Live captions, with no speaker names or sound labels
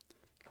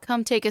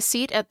Come take a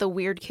seat at the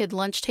Weird Kid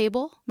lunch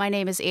table. My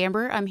name is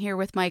Amber. I'm here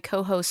with my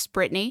co-hosts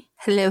Brittany.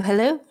 Hello,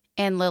 hello.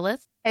 And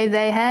Lilith. Hey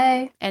they,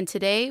 hey. And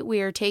today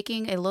we are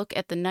taking a look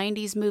at the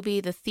 90s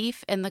movie The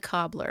Thief and The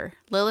Cobbler.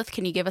 Lilith,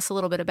 can you give us a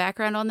little bit of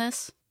background on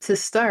this? To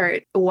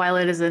start, while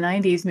it is a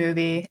 90s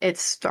movie, it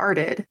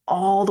started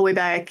all the way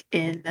back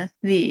in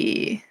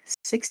the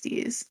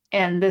 60s.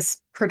 And this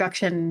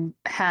production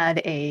had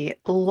a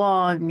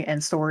long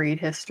and storied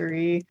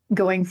history,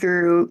 going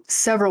through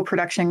several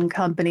production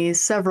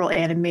companies, several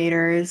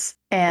animators,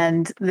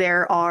 and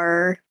there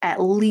are at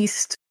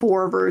least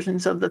 4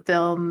 versions of the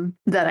film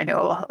that I know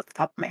off the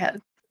top of my head.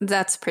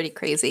 That's pretty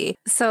crazy.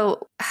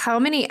 So how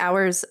many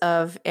hours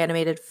of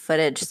animated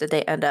footage did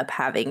they end up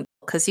having?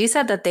 Because you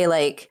said that they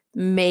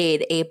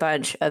made a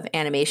bunch of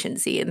animation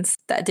scenes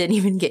that didn't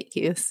even get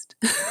used.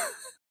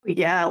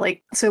 Yeah,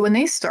 so when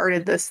they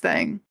started this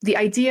thing, the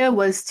idea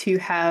was to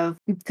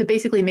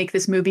basically make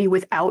this movie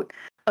without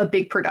a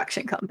big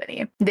production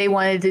company. They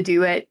wanted to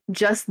do it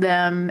just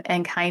them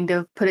and kind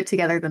of put it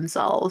together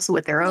themselves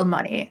with their own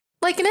money.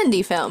 Like an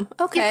indie film.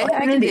 Okay, yeah,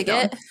 I can dig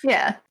it.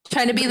 Yeah.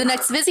 Trying to be the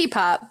next Vizzy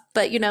Pop,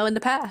 but in the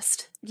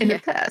past. In the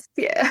past,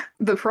 yeah.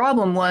 The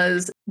problem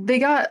was they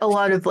got a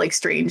lot of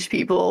strange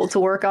people to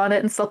work on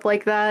it and stuff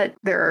like that.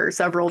 There are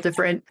several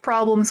different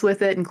problems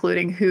with it,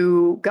 including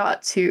who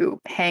got to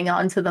hang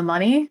on to the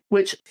money,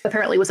 which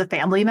apparently was a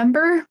family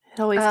member. It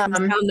always comes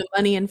down to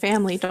money and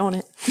family, don't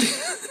it?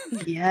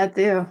 Yeah, it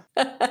do.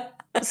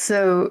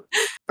 So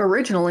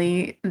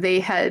originally they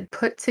had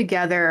put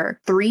together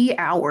 3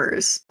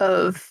 hours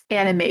of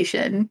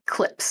animation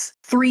clips.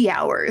 3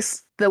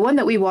 hours. The one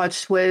that we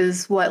watched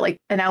was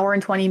an hour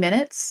and 20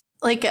 minutes?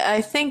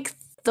 I think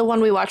the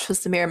one we watched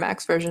was the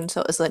Miramax version, so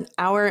it was an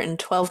hour and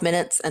 12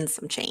 minutes and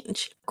some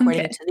change,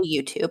 according to the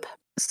YouTube.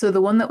 So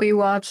the one that we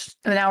watched,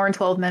 an hour and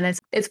 12 minutes,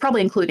 it's probably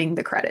including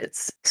the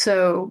credits.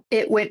 So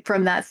it went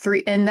from that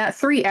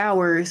 3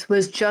 hours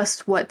was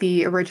just what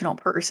the original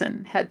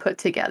person had put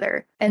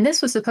together. And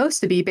this was supposed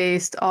to be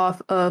based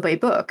off of a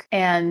book.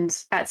 And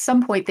at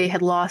some point they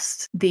had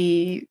lost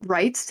the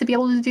rights to be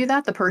able to do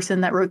that. The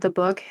person that wrote the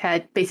book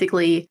had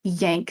basically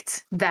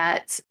yanked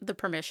the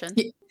permission.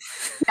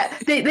 Yeah,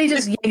 they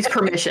just yanked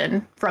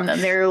permission from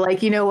them. They're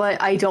like, you know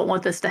what? I don't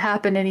want this to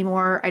happen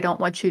anymore. I don't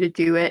want you to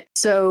do it.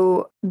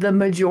 So the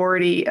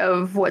majority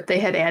of what they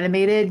had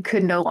animated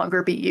could no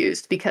longer be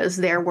used because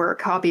there were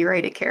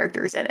copyrighted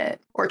characters in it.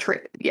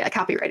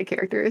 Copyrighted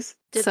characters.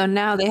 So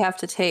now they have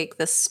to take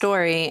the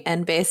story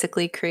and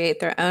basically create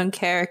their own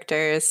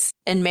characters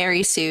and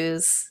Mary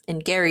Sue's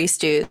and Gary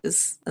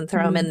Stu's and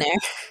throw them in there.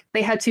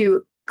 They had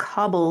to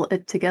cobble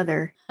it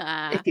together,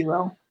 if you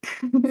will.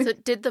 So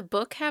did the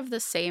book have the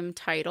same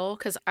title?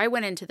 Because I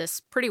went into this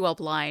pretty well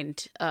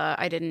blind.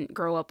 I didn't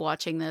grow up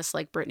watching this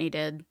like Brittany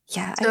did.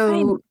 Yeah.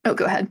 Go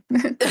ahead.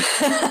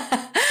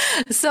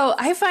 So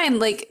I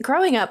find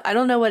growing up, I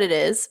don't know what it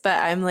is,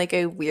 but I'm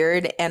a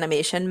weird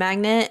animation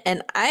magnet.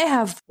 And I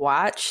have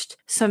watched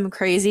some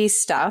crazy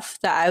stuff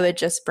that I would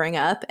just bring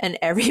up and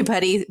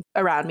everybody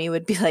around me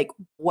would be like,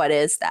 what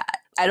is that?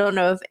 I don't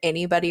know if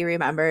anybody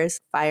remembers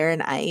Fire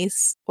and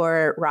Ice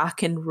or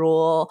Rock and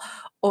Roll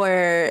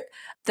or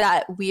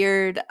that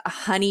weird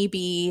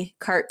honeybee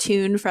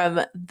cartoon from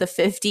the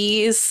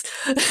 50s.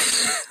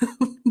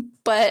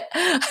 But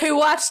I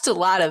watched a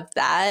lot of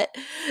that.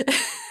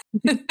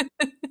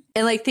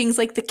 And things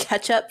like the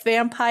ketchup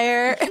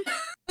vampire.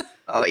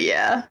 Oh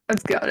yeah,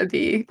 that's gotta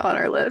be on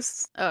our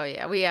list. Oh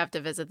yeah, we have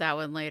to visit that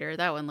one later.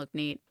 That one looked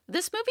neat.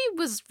 This movie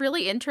was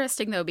really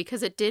interesting though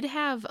because it did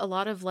have a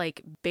lot of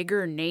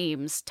bigger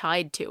names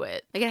tied to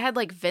it. It had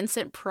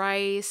Vincent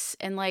Price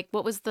and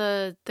what was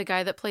the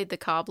guy that played the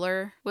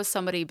cobbler was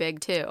somebody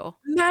big too.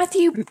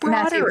 Matthew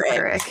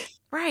Broderick.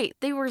 Right.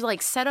 They were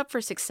set up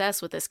for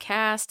success with this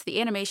cast. The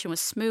animation was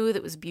smooth.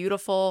 It was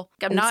beautiful.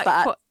 I'm not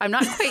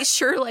quite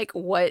sure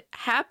what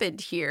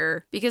happened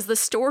here because the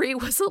story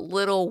was a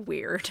little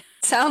weird.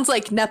 Sounds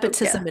like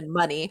nepotism and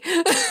money.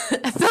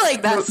 I feel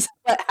like that's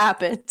what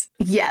happened.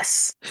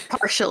 Yes,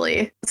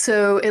 partially.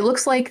 So it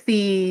looks like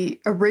the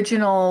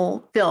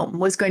original film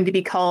was going to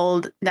be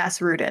called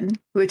Nasruddin,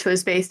 which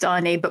was based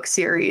on a book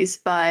series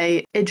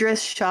by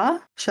Idris Shah.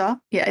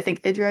 Yeah, I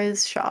think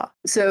Idris Shah.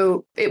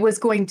 So it was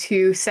going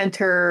to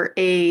center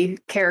a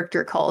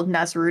character called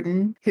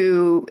Nasruddin,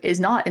 who is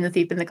not in The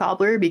Thief and the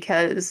Cobbler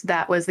because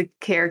that was the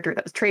character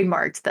that was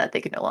trademarked that they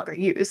could no longer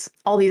use.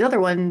 All these other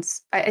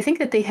ones, I think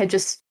that they had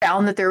just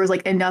found that there was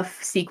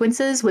enough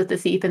sequences with The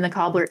Thief and the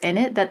Cobbler in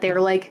it that they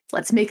were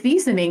let's make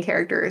these the main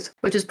characters,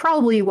 which is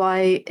probably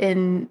why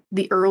in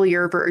the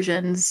earlier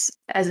versions,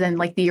 as in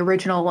the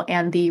original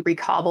and the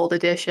recobbled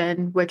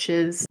edition, which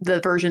is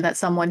the version that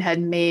someone had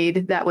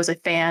made that was a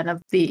fan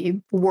of the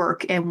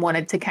work and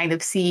wanted to kind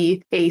of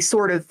see a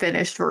sort of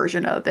finished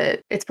version of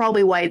it. It's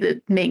probably why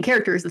the main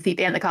characters, the Thief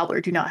and the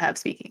Cobbler, do not have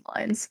speaking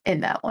lines in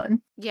that one.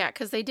 Yeah,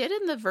 because they did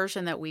in the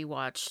version that we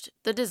watched.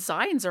 The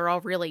designs are all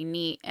really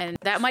neat, and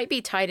that might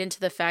be tied into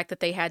the fact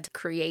that they had to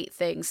create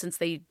things since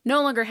they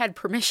no longer had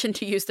permission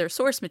to use their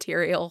source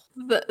material.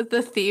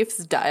 The thief's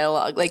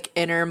dialogue,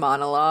 inner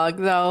monologue,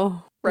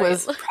 though,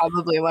 was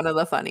probably one of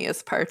the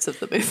funniest parts of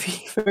the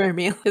movie for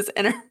me. His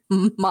inner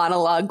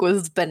monologue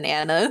was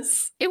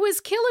bananas. It was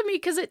killing me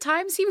because at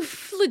times he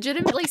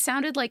legitimately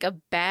sounded like a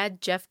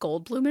bad Jeff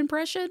Goldblum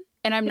impression.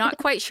 And I'm not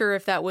quite sure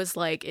if that was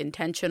like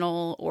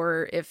intentional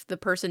or if the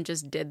person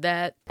just did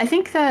that. I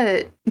think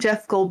that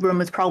Jeff Goldblum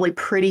was probably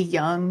pretty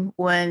young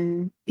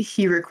when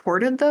he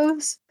recorded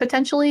those,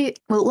 potentially.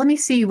 Well, let me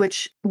see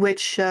which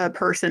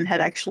person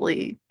had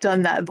actually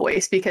done that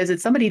voice, because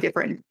it's somebody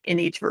different in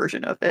each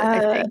version of it, I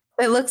think.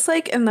 It looks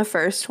like in the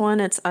first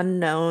one, it's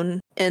unknown.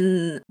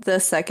 In the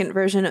second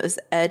version, it was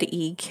Ed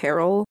E.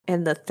 Carroll.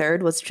 And the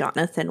third was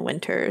Jonathan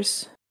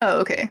Winters. Oh,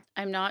 okay.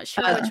 I'm not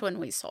sure which one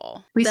we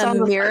saw. We saw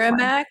the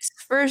Miramax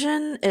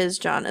version is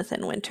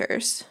Jonathan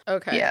Winters.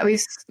 Okay. Yeah,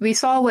 we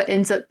saw what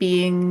ends up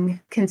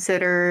being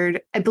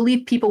considered, I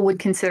believe people would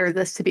consider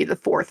this to be the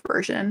fourth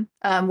version.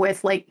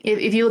 With like,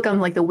 if you look on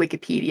like the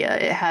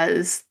Wikipedia, it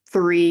has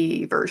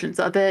 3 versions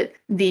of it.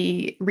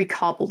 The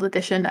recobbled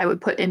edition I would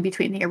put in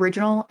between the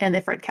original and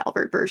the Fred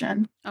Calvert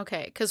version.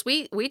 Okay, because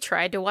we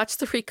tried to watch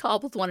the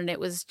recobbled one and it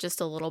was just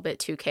a little bit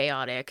too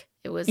chaotic.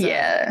 It was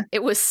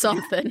it was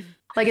something.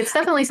 Like, it's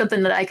definitely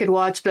something that I could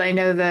watch, but I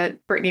know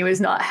that Brittany was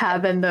not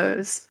having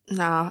those.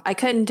 No, I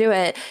couldn't do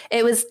it.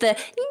 It was the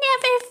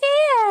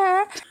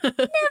never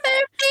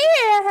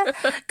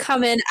fear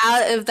coming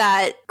out of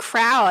that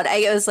crowd.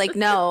 I was like,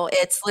 no,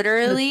 it's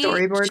literally the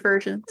storyboard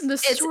versions.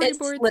 It's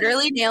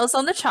literally nails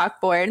on the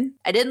chalkboard.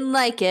 I didn't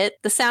like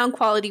it. The sound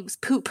quality was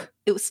poop.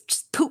 It was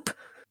just poop.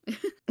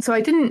 So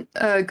I didn't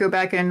go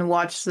back and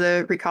watch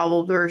the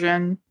recobbled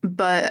version,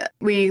 but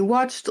we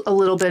watched a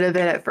little bit of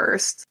it at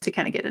first to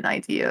kind of get an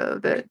idea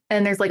of it.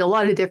 And there's like a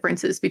lot of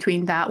differences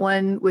between that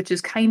one, which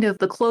is kind of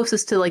the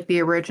closest to like the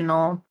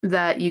original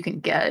that you can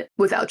get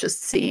without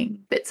just seeing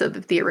bits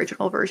of the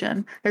original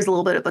version. There's a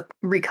little bit of a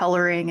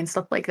recoloring and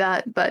stuff like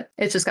that, but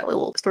it's just got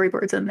little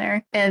storyboards in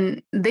there.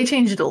 And they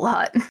changed a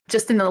lot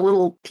just in the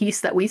little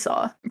piece that we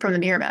saw from the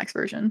Miramax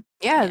version.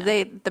 Yeah,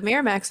 the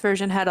Miramax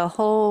version had a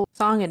whole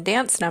song and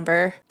dance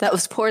number that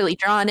was poorly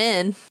drawn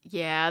in.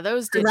 Yeah,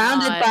 those did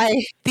surrounded not.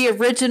 by the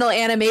original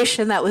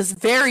animation that was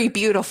very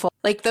beautiful.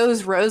 Like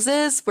those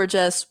roses were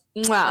just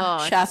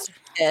chef's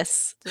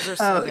kiss.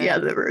 So yeah,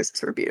 the roses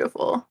were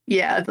beautiful.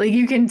 Yeah, like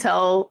you can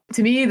tell.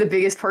 To me, the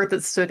biggest part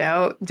that stood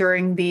out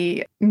during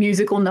the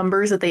musical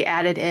numbers that they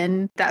added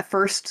in, that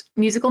first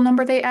musical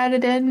number they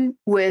added in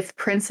with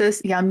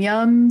Princess Yum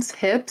Yum's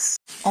hips.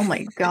 Oh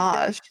my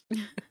gosh.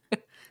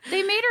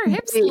 They made her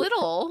hips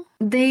little.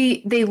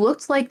 They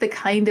looked like the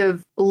kind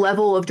of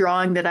level of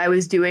drawing that I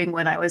was doing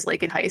when I was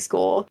like in high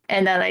school,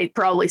 and that I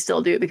probably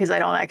still do because I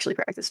don't actually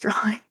practice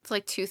drawing. It's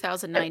like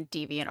 2009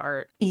 deviant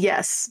art.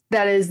 Yes,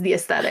 that is the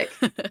aesthetic.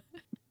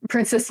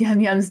 Princess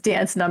Yum Yum's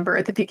dance number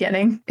at the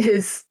beginning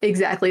is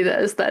exactly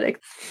the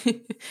aesthetic.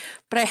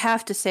 But I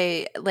have to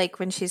say, like,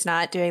 when she's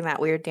not doing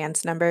that weird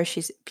dance number,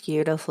 she's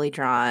beautifully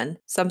drawn.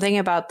 Something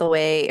about the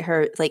way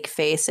her, like,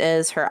 face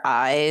is, her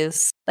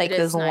eyes, like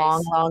those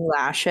long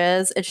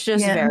lashes. It's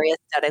just very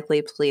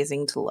aesthetically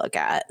pleasing to look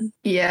at.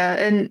 Yeah,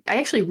 and I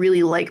actually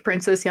really like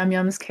Princess Yum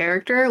Yum's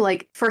character.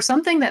 Like, for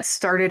something that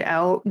started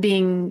out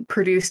being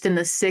produced in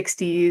the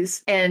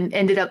 60s and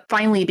ended up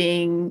finally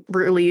being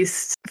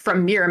released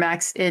from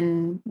Miramax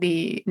in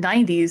the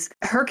 90s,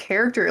 her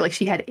character, like,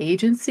 she had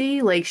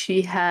agency, like,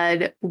 she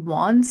had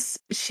wants,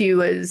 she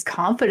was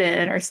confident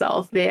in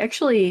herself. They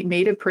actually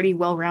made a pretty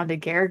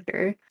well-rounded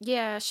character.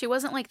 Yeah, she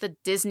wasn't like the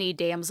Disney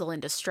damsel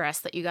in distress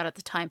that you got at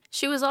the time.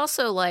 She was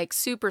also like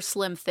super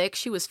slim thick.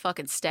 She was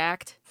fucking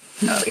stacked.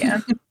 Oh,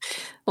 yeah.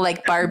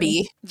 Like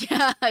Barbie.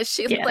 Yeah,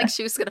 she looked like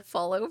she was going to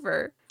fall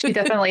over. She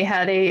definitely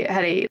had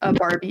a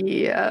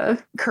Barbie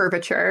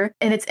curvature.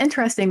 And it's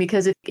interesting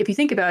because if you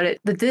think about it,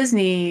 the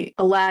Disney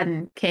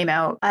Aladdin came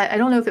out. I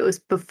don't know if it was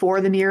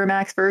before the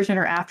Miramax version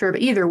or after,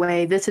 but either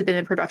way, this had been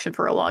in production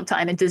for a long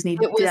time. And Disney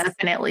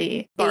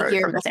definitely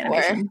borrowed from this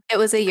animation. It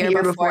was a year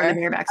before the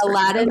Miramax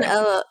Aladdin.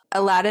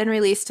 Aladdin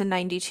released in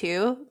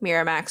 92.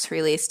 Miramax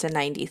released in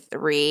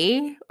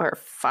 93 or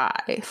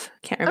 5.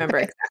 Can't remember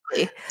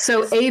exactly.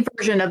 So a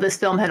version of this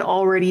film had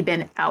already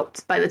been out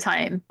by the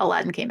time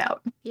Aladdin came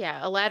out. Yeah,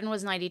 Aladdin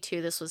was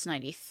 92. This was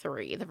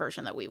 93, the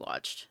version that we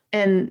watched.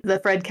 And the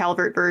Fred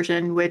Calvert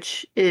version,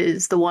 which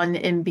is the one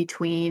in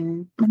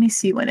between, let me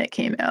see when it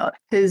came out,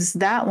 because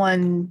that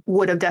one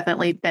would have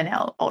definitely been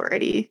out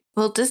already.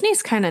 Well,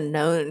 Disney's kind of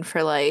known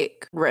for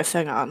like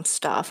riffing on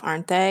stuff,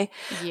 aren't they?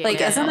 Yeah. Like,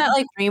 isn't that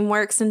like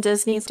DreamWorks and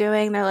Disney's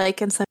doing? They're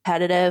like in some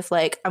competitive,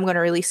 like, I'm going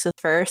to release it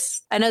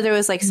first. I know there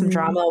was like some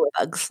drama with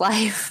Bugs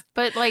Life.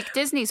 But like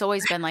Disney's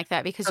always been like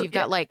that because you've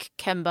got like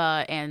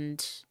Kimba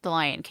and The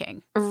Lion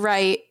King.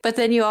 Right. But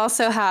then you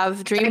also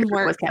have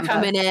DreamWorks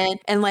coming in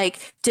and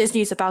like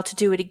Disney's about to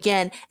do it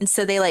again. And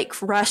so they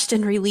like rushed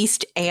and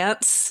released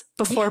Ants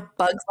before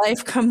Bugs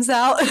Life comes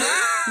out.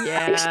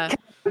 Yeah.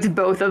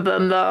 Both of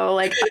them, though.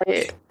 Like,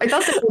 I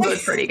thought this was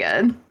both pretty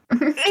good.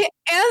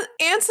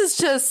 Ants is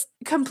just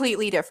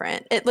completely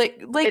different. It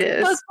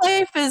Bugs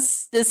Life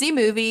is a Disney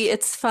movie.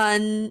 It's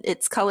fun.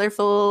 It's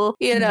colorful.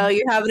 You know,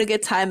 you're having a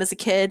good time as a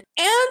kid.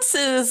 Ants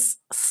is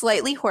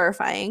slightly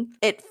horrifying.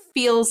 It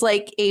feels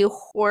like a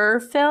horror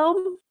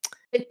film.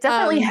 It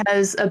definitely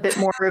has a bit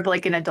more of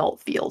like an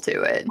adult feel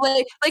to it.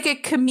 Like a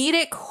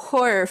comedic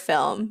horror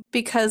film,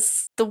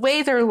 because the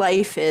way their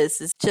life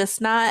is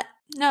just not.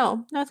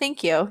 No,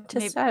 thank you.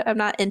 Just I'm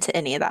not into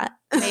any of that.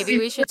 Maybe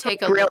we should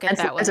take a look at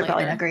that one Are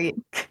probably later. not great.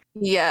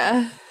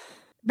 Yeah.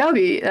 That'd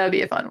be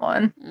a fun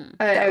one.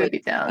 I would be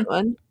down.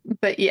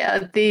 But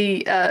yeah,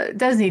 the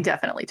Disney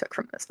definitely took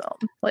from this film,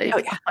 like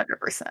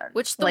 100%.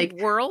 Which the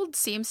world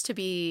seems to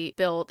be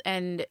built,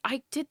 and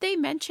did they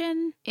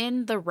mention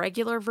in the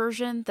regular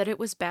version that it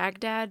was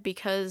Baghdad?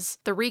 Because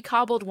the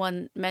recobbled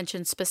one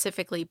mentioned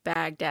specifically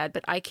Baghdad,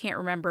 but I can't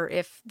remember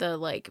if the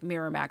like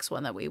Miramax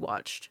one that we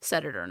watched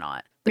said it or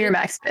not.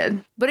 Miramax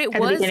did. But it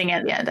was at the beginning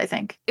and the end, I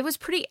think. It was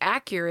pretty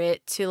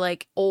accurate to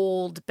like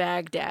old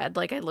Baghdad.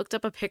 Like I looked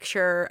up a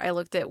picture, I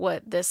looked at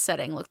what this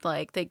setting looked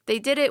like. They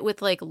did it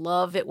with like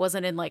love. It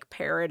wasn't in like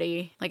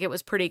parody. Like it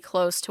was pretty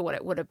close to what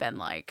it would have been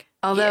like.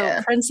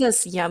 Although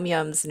Princess Yum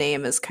Yum's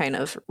name is kind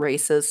of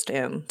racist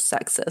and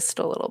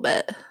sexist a little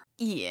bit.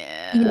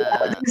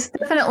 Yeah. There's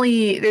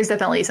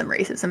definitely some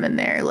racism in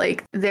there.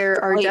 Like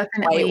there are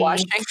definitely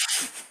whitewashing.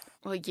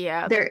 Well,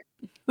 yeah.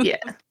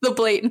 The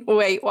blatant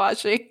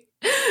whitewashing.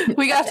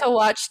 We got to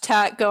watch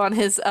Tat go on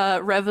his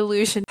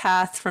revolution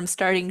path from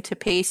starting to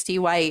pasty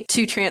white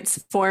to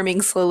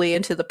transforming slowly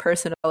into the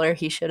person of color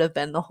he should have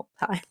been the whole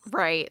time.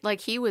 Right.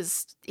 Like he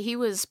was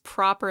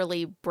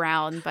properly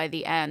brown by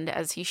the end,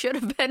 as he should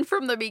have been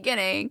from the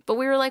beginning. But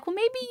we were like, well,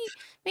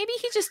 maybe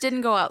he just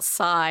didn't go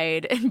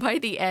outside, and by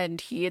the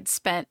end he had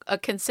spent a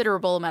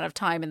considerable amount of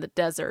time in the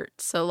desert.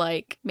 So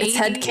like maybe it's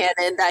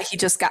headcanon that he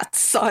just got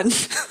sun.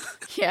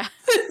 Yeah.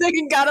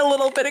 He got a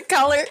little bit of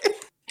color.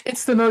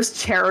 It's the most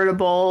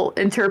charitable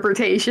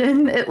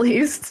interpretation, at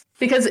least.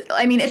 Because,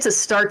 I mean, it's a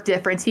stark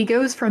difference. He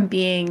goes from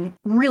being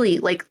really,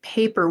 like,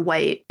 paper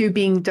white to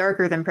being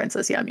darker than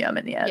Princess Yum Yum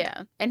in the end.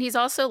 Yeah. And he's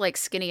also, like,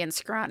 skinny and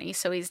scrawny,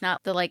 so he's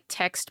not the, like,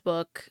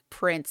 textbook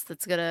prince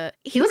that's gonna...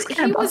 He looks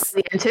kind of buff at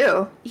the end,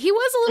 too. He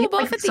was a little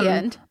buff at the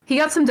end. He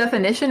got some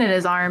definition in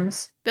his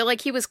arms. But,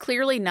 like, he was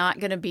clearly not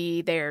gonna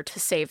be there to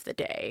save the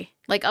day.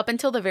 Like, up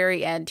until the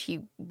very end,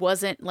 he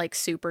wasn't, like,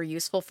 super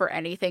useful for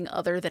anything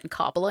other than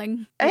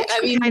cobbling. I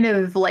kind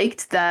of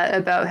liked that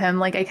about him.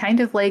 Like, I kind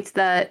of liked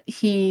that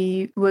he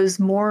was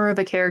more of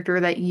a character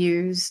that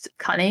used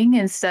cunning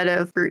instead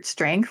of brute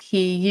strength.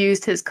 He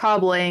used his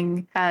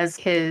cobbling as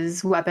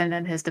his weapon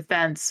and his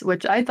defense,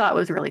 which I thought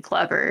was really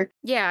clever.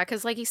 Yeah,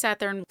 because, like, he sat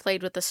there and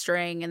played with the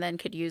string and then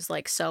could use,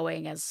 like,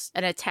 sewing as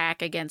an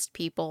attack against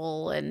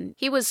people. And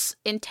he was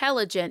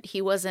intelligent.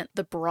 He wasn't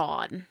the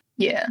brawn.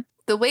 Yeah.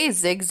 The way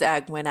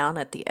Zigzag went out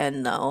at the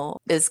end, though,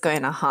 is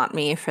going to haunt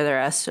me for the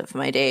rest of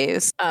my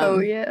days.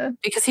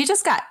 Because he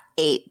just got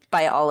ate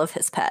by all of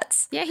his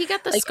pets. Yeah, he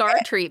got the scar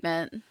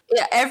treatment.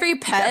 Yeah, every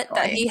pet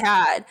that he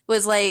had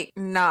was like,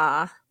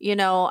 nah,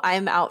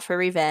 I'm out for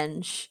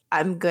revenge.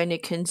 I'm going to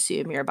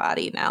consume your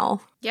body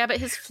now. Yeah, but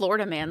his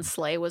Florida man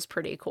sleigh was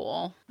pretty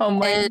cool. Oh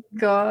my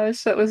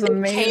gosh, that was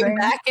amazing. Came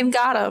back and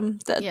got him.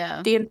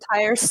 The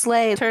entire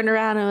sleigh turned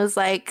around and was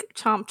like,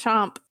 chomp,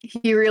 chomp.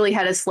 He really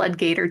had a sled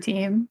gator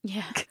team.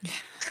 Yeah.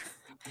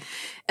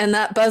 And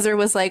that buzzer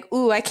was like,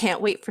 ooh, I can't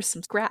wait for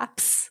some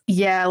scraps.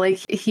 Yeah,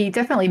 like he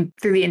definitely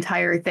through the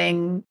entire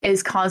thing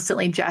is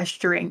constantly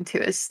gesturing to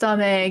his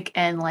stomach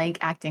and like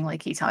acting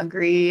like he's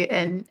hungry.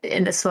 And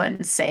in this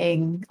one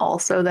saying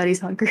also that he's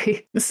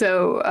hungry.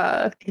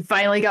 So he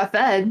finally got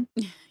fed.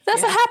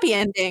 That's a happy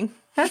ending.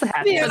 That's a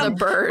happy ending. For the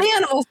bird. The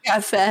animals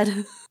got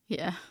fed.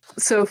 Yeah.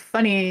 So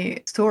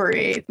funny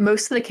story.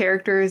 Most of the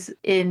characters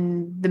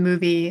in the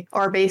movie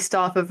are based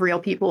off of real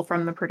people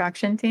from the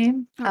production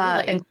team,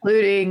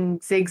 including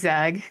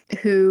Zigzag,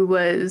 who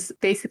was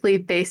basically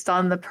based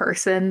on the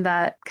person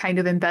that kind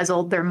of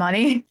embezzled their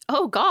money.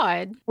 Oh,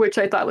 God. Which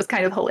I thought was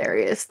kind of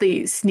hilarious.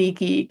 The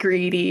sneaky,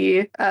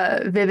 greedy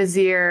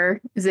Vivizier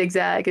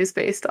Zigzag is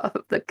based off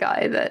of the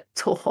guy that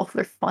stole all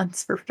their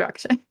funds for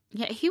production.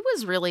 Yeah, he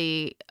was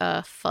really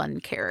a fun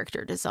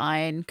character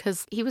design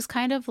because he was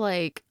kind of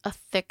like a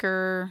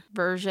thicker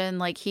version.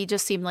 Like he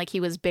just seemed like he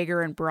was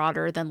bigger and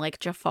broader than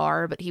like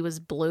Jafar, but he was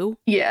blue.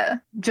 Yeah,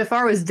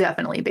 Jafar was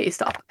definitely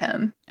based off of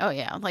him. Oh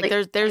yeah, like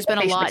there's been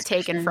a lot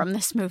taken from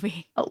this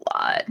movie. A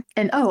lot.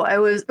 And I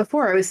was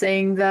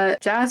saying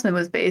that Jasmine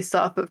was based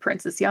off of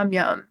Princess Yum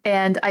Yum.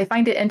 And I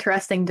find it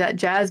interesting that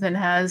Jasmine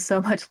has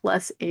so much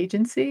less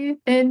agency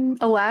in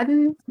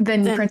Aladdin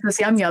than Princess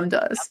Yum Yum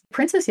does.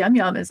 Princess Yum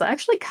Yum is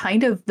actually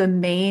kind of the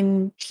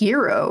main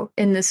hero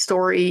in this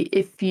story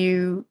if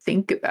you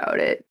think about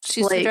it.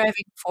 She's the driving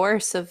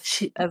force of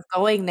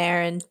going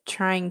there and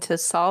trying to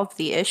solve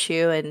the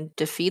issue and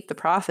defeat the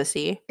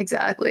prophecy.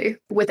 Exactly.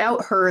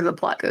 Without her, the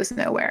plot goes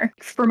nowhere.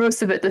 For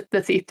most of it,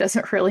 the thief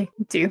doesn't really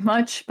do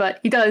much, but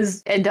he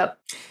does end up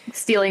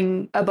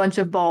stealing a bunch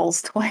of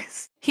balls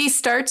twice. He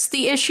starts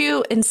the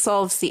issue and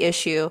solves the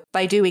issue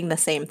by doing the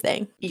same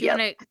thing. Do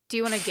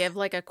you want to give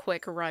like a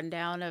quick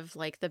rundown of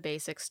like the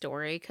basic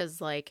story?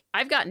 Because like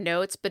I've got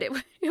notes, but it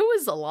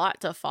was a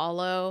lot to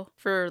follow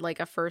for like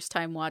a first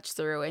time watch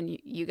through, and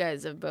you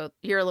guys have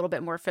you're a little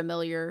bit more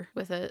familiar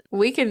with it.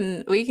 We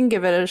can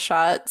give it a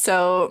shot.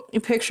 So you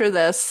picture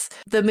this: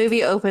 the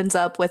movie opens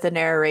up with a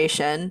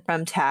narration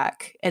from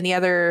Tack, and the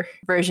other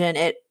version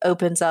it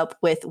opens up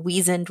with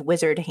weazened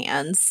wizard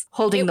hands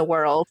holding the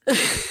world.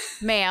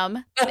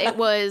 Ma'am, it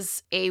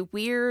was a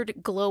weird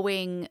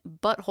glowing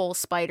butthole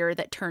spider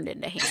that turned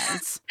into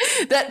hands.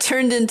 That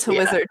turned into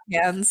wizard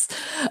hands.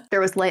 There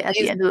was light at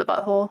the end of the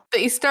butthole.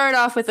 But you start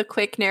off with a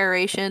quick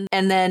narration,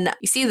 and then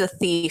you see the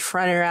thief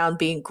running around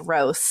being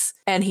gross.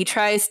 And he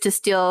tries to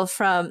steal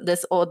from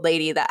this old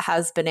lady that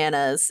has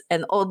bananas.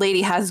 And the old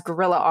lady has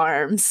gorilla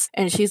arms.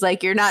 And she's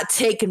like, "You're not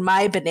taking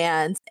my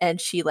bananas."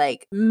 And she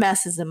like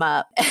messes him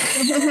up.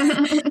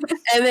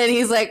 And then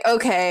he's like,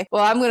 "Okay,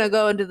 well, I'm going to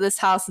go into this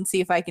house and see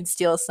if I can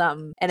steal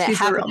something." And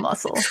She's a real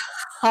muscle.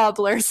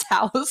 Cobbler's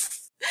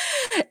house.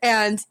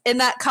 And in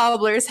that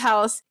cobbler's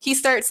house, he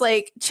starts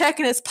like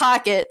checking his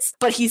pockets,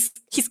 but he's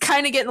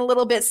kind of getting a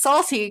little bit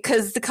salty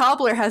because the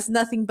cobbler has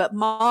nothing but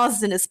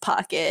moths in his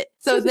pocket.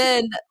 So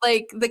then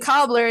like the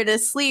cobbler in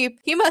his sleep,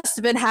 he must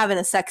have been having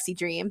a sexy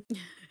dream.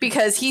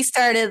 Because he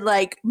started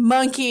like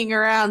monkeying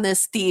around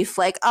this thief,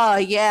 like, "Oh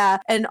yeah,"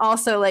 and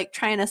also like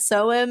trying to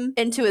sew him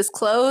into his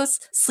clothes,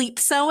 sleep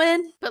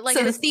sewing. But like,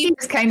 so the thief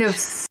is kind of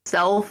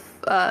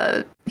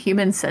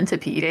human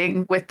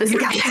centipeding with this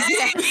guy.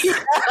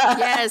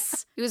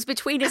 Yes, he was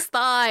between his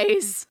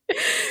thighs.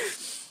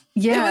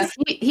 Yeah,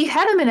 he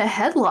had him in a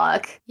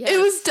headlock. Yes. It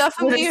was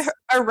definitely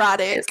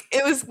erotic.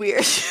 It was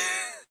weird.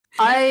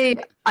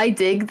 I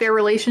dig their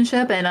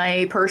relationship, and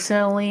I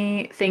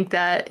personally think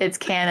that it's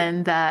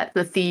canon that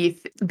the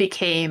thief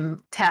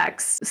became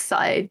Tack's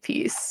side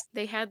piece.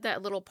 They had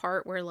that little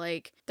part where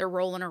like they're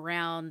rolling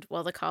around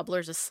while the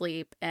cobbler's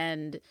asleep,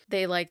 and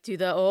they like do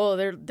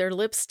their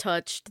lips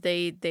touched.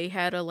 They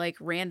had a like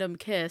random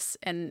kiss,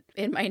 and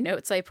in my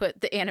notes I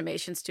put the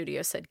animation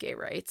studio said gay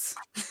rights.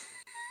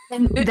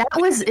 And that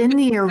was in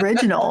the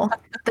original.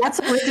 That's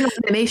original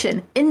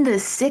animation in the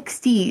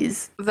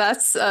 60s.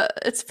 That's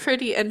it's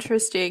pretty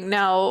interesting.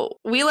 Now,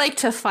 we like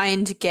to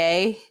find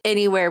gay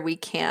anywhere we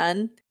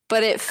can,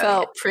 but it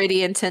felt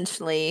pretty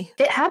intentionally.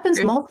 It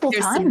happens multiple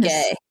times.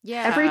 Gay.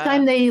 Yeah. Every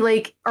time they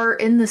like are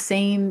in the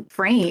same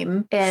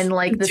frame and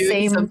like the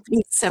same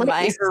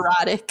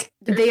semi-erotic.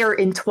 They are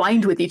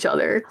entwined with each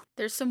other.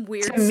 There's some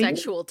weird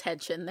sexual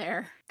tension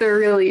there. There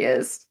really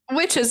is.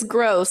 Which is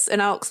gross,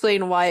 and I'll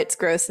explain why it's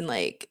gross in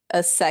like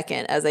a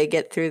second as I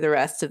get through the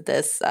rest of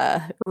this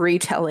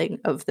retelling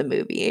of the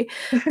movie.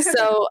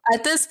 So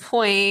at this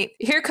point,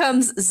 here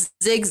comes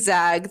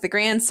Zigzag, the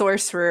Grand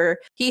Sorcerer.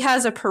 He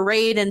has a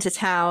parade into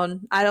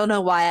town. I don't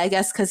know why. I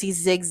guess because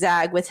he's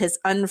zigzag with his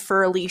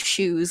unfurly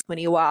shoes when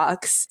he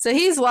walks. So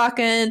he's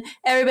walking,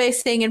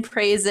 everybody's singing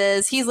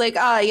praises. He's like,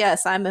 "Ah,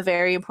 yes, I'm a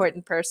very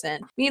important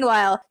person."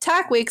 Meanwhile,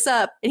 Tack wakes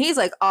up and he's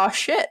like, "Oh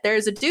shit,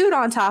 there's a dude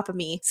on top of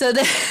me." So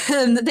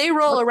then they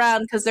roll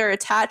around because they're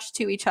attached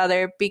to each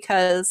other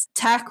because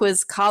Tack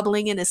was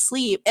cobbling in his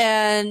sleep,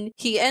 and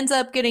he ends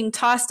up getting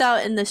tossed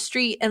out in the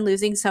street and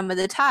losing some of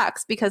the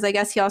tacks because I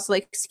guess he also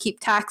likes to keep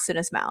tacks in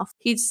his mouth.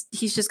 He's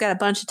just got a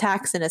bunch of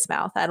tacks in his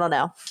mouth. I don't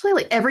know. Actually,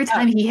 like every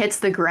time he hits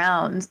the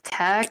ground,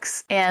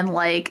 tacks and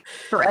like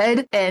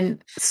thread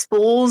and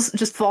spools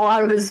just fall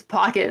out of his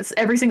pockets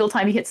every single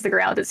time he hits the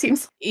ground, it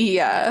seems.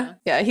 Yeah,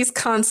 he's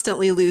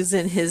constantly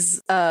losing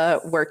his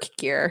work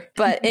gear.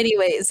 But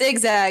anyway,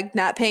 Zigzag,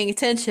 not paying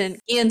attention,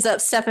 he ends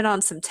up stepping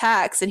on some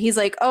tacks, and he's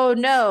like, "Oh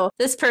no,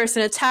 this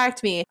person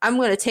attacked me. I'm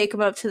going to take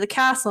him up to the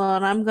castle,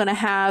 and I'm going to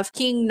have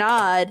King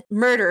Nod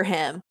murder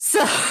him."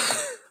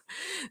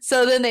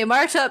 So then they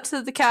march up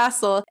to the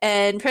castle,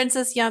 and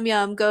Princess Yum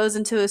Yum goes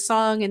into a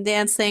song and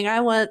dance saying, "I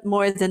want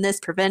more than this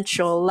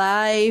provincial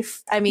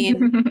life." I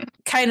mean,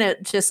 kind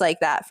of just like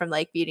that from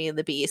like Beauty and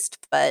the Beast,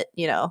 but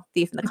you know,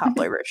 Thief and the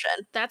Cobbler version.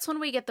 That's when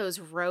we get those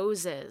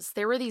roses.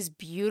 There were these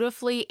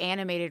beautifully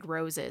animated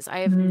roses. I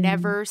have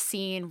never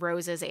seen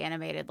roses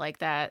animated like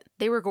that.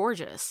 They were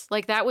gorgeous.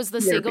 Like that was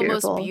the single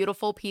most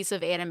beautiful piece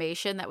of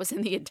animation that was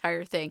in the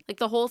entire thing. Like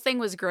the whole thing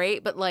was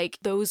great, but like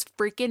those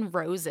freaking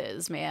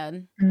roses,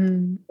 man.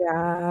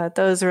 Yeah,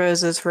 those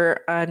roses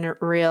were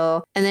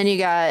unreal. And then you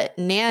got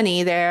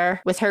Nanny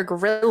there with her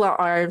gorilla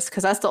arms,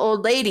 because that's the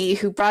old lady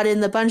who brought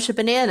in the bunch of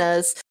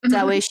bananas.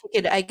 That way she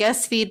could, I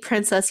guess, feed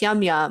Princess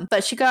Yum Yum.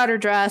 But she got her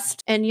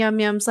dressed, and Yum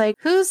Yum's like,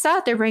 "Who's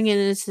that they're bringing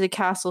into the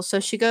castle?" So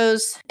she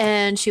goes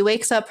and she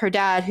wakes up her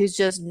dad, who's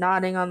just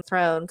nodding on the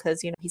throne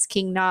because, you know, he's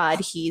King Nod.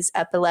 He's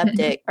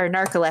epileptic or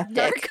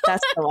narcoleptic.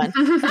 That's the one.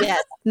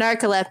 Yes,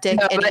 narcoleptic.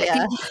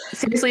 No,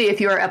 seriously,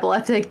 if you are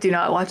epileptic, do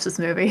not watch this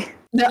movie.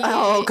 No, Yeah.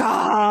 oh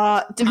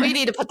god. We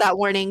need to put that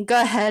warning.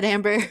 Go ahead,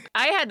 Amber.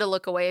 I had to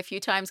look away a few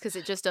times because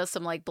it just does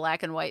some like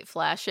black and white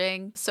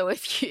flashing. So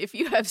if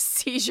you have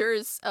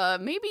seizures,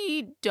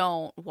 maybe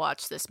don't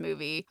watch this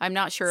movie. I'm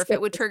not sure if Skip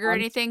it would this trigger one.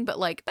 anything, but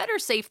like better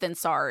safe than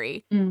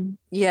sorry.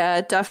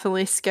 Yeah,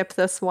 definitely skip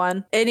this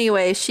one.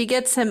 Anyway, she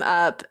gets him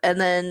up, and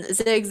then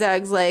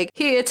Zigzag's like,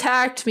 he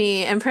attacked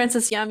me, and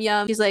Princess Yum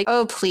Yum, she's like,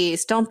 oh,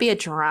 please, don't be a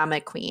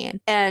drama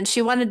queen. And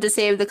she wanted to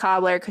save the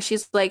cobbler because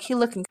she's like, he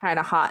looking kind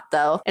of hot,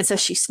 though. And so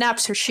she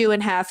snaps her shoe in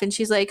half, and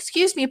she's like,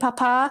 excuse me,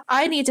 Papa,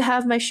 I need to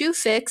have my shoe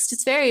fixed.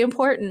 It's very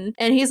important.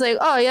 And he's like,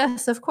 oh,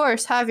 yes, of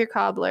course, have your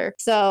cobbler.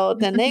 So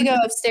then they go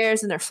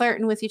upstairs, and they're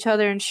flirting with each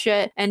other and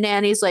shit. And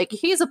Nanny's like,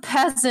 he's a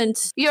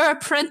peasant. You're a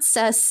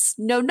princess.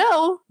 No,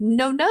 no,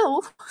 no,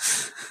 no.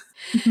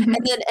 And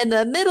then in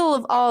the middle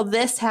of all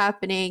this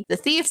happening, the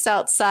thief's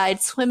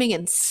outside swimming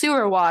in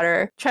sewer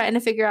water, trying to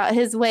figure out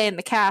his way in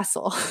the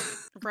castle.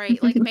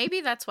 Right, like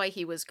maybe that's why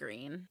he was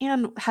green.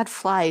 And had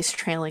flies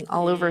trailing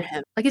all over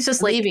him, Like it's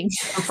just like leaving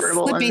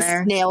comfortable in slippy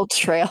there. snail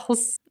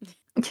trails.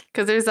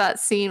 Because there's that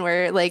scene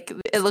where like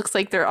it looks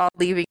like they're all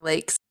leaving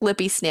like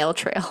slippy snail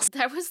trails.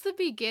 That was the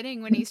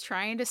beginning when he's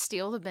trying to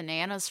steal the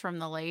bananas from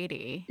the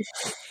lady.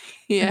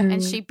 Yeah.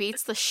 And she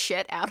beats the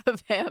shit out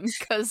of him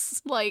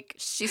because, like,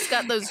 she's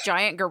got those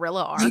giant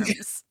gorilla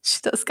arms.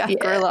 She does got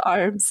gorilla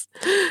arms.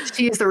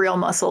 She is the real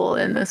muscle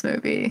in this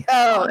movie.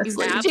 Oh,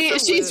 Absolutely.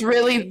 she's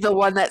really the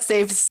one that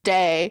saves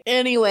day.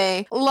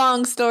 Anyway,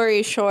 long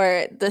story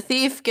short, the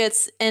thief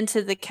gets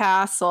into the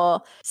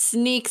castle,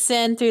 sneaks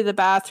in through the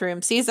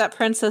bathroom, sees that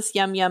Princess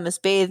Yum Yum is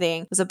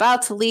bathing, was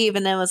about to leave,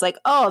 and then was like,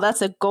 oh,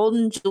 that's a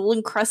golden jewel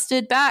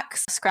encrusted back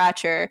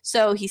scratcher.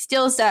 So he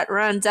steals that,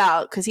 runs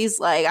out, because he's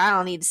like, I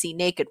don't need to see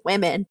naked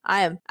women.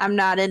 I'm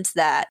not into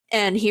that.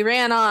 And he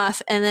ran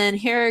off, and then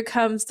here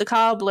comes the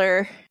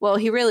cobbler. Well,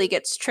 he really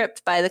gets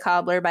tripped by the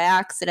cobbler by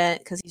accident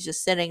because he's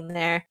just sitting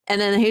there.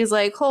 And then he's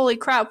like, holy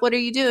crap, what are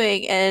you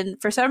doing?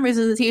 And for some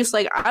reason, the thief's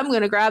like, I'm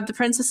going to grab the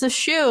princess's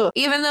shoe,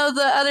 even though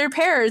the other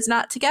pair is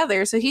not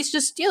together. So he's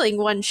just stealing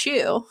one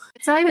shoe.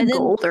 It's not even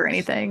gold or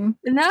anything.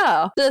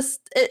 No,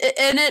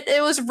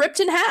 it was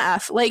ripped in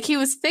half. Like he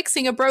was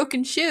fixing a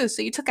broken shoe.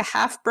 So you took a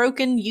half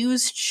broken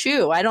used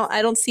shoe. I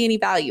don't see any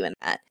value in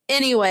that.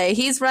 Anyway,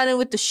 he's running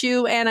with the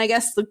shoe and I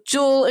guess the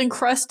jewel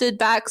encrusted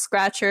back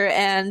scratcher,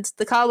 and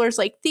the cobbler's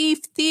like,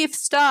 thief,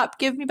 stop,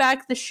 give me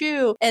back the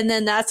shoe. And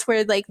then that's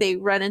where like they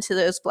run into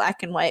those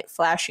black and white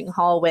flashing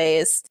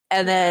hallways.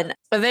 And then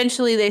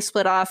eventually they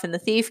split off and the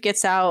thief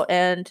gets out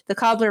and the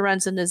cobbler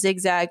runs into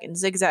Zigzag, and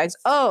Zigzag's,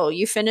 oh,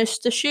 you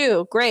finished the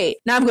shoe. Great.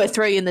 Now I'm going to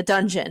throw you in the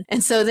dungeon.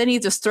 And so then he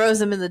just throws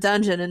him in the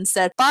dungeon and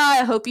said, bye,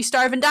 I hope you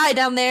starve and die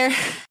down there.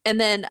 And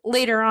then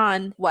later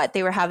on,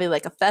 they were having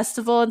like a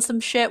festival and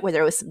some shit where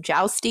there was some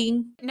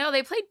jousting. No,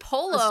 they played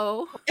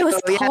polo. It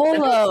was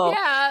polo.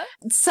 Yeah.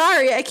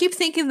 Sorry, I keep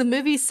thinking the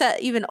movie's set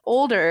even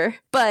older,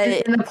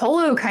 but And the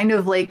polo kind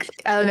of like,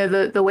 I don't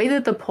know, the way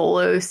that the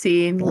polo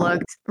scene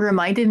looked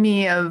reminded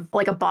me of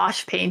like a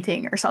Bosch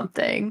painting or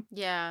something.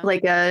 Yeah.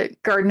 Like a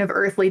Garden of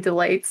Earthly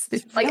Delights.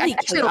 Like really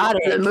actually a lot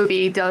of the chaotic.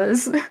 movie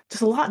does.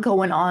 Just a lot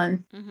going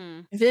on.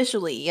 Mm-hmm.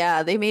 visually,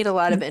 yeah, they made a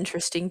lot of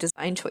interesting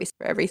design choice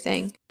for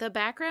everything. The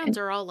backgrounds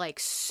are all like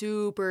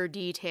super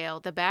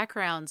detailed. The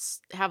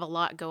backgrounds have a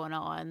lot going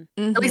on.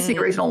 At least the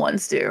original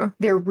ones do.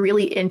 They're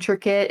really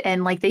intricate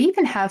and like they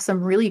even have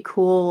some really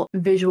cool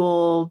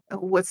visual,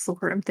 what's the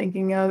word I'm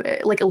thinking of?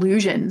 Like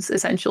illusions,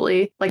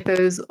 essentially. Like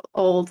those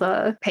old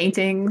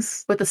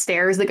paintings with the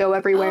stairs that go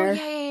everywhere.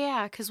 Oh,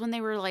 yeah. Because when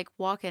they were like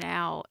walking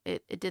out,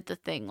 it did the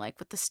thing like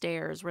with the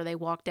stairs where they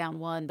walk down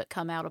one but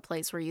come out a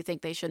place where you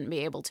think they shouldn't be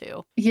able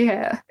to.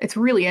 Yeah, it's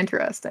really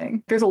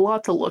interesting. There's a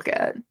lot to look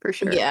at for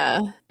sure.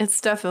 Yeah,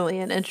 it's definitely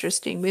an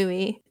interesting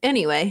movie.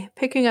 Anyway,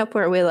 picking up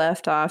where we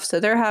left off. So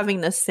they're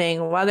having this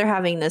thing. While they're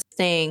having this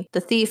thing,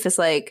 the thief is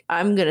like,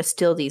 I'm going to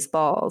steal these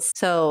balls.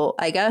 So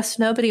I guess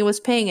nobody was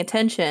paying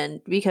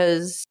attention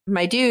because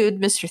my dude,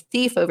 Mr.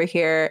 Thief over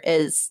here,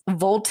 is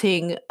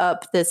vaulting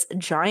up this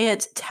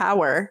giant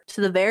tower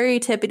to the very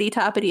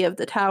tippity-toppity of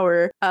the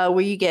tower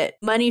where you get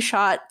money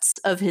shots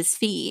of his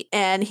feet.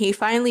 And he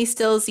finally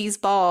steals these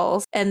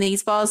balls and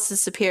these balls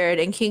disappeared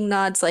and King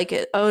Nod's like,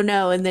 oh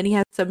no. And then he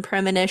has some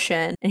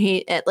premonition and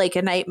he like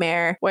a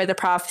nightmare where the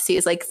prophecy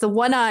is like, the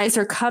one eyes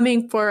are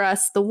coming for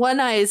us. The one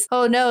eyes.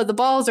 Oh no, the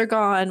balls are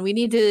gone. We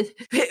need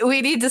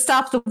to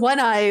stop the one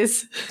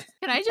eyes.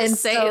 Can I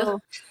just say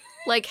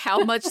like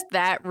how much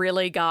that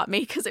really got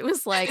me? Because it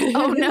was like,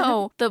 oh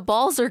no, the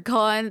balls are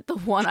gone. The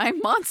one-eye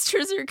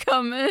monsters are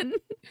coming.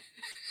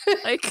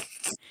 like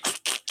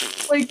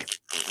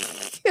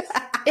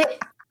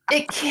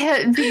it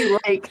can't be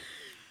like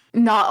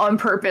not on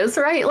purpose,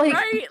 right? Like,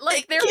 right?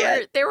 Like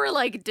there were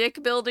like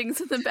dick buildings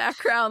in the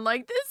background.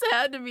 Like this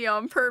had to be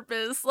on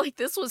purpose. Like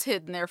this was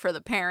hidden there for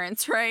the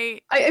parents,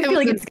 right? I feel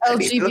like it's an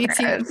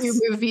LGBTQ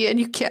movie, and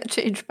you can't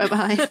change my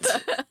mind.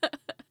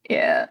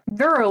 Yeah,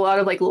 there are a lot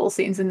of like little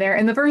scenes in there.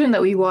 In the version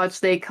that we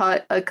watched, they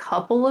cut a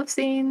couple of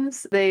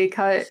scenes. They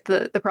cut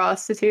the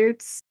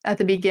prostitutes at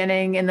the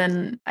beginning, and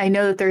then I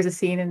know that there's a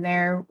scene in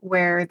there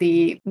where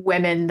the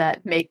women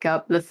that make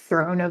up the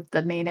throne of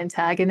the main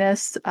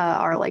antagonist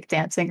are like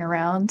dancing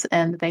around,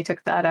 and they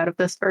took that out of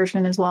this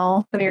version as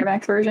well, the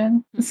Miramax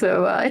version.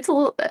 So it's a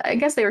little. I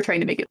guess they were trying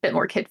to make it a bit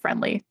more kid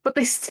friendly, but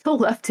they still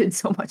left in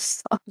so much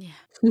stuff. Yeah.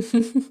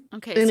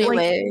 Okay.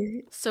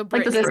 Anyway, so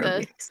Like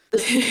Brittany,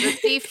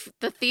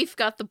 the thief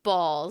got the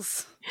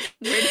balls.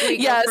 Where do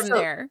we go from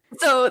there?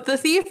 So the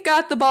thief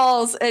got the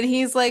balls and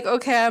he's like,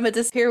 okay, I'm gonna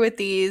disappear with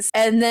these.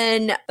 And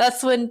then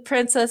that's when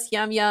Princess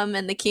Yum Yum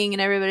and the king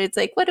and everybody's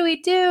like, what do we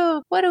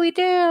do? What do we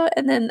do?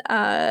 And then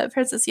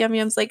Princess Yum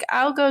Yum's like,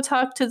 I'll go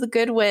talk to the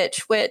good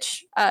witch,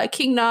 which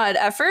King Nod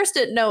at first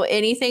didn't know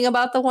anything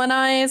about the One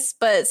Eyes,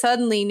 but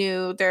suddenly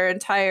knew their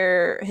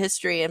entire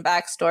history and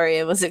backstory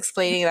and was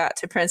explaining that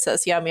to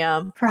Princess Yum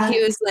Yum. Right.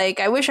 He was like,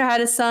 I wish I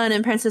had a son.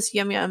 And Princess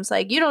Yum Yum's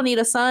like, you don't need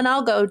a son.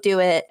 I'll go do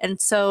it. And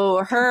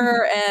so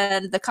her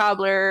and the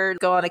cobbler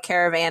go on a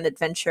caravan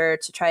adventure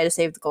to try to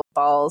save the gold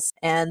balls,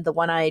 and the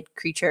one-eyed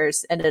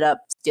creatures ended up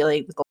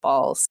stealing the gold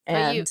balls.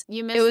 And you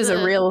it was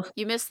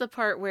you missed the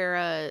part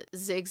where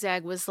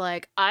Zigzag was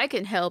like, I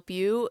can help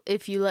you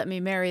if you let me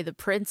marry the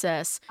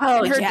princess.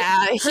 Oh, her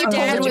dad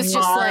was just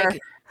more. like,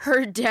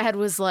 her dad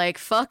was like,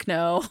 fuck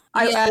no.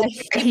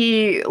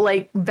 He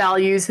like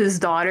values his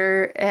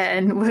daughter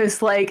and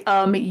was like,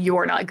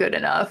 you're not good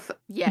enough.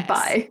 Yes.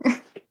 Bye.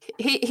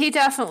 He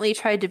definitely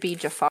tried to be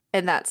Jafar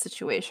in that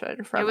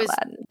situation from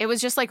Aladdin. It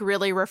was just like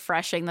really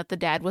refreshing that the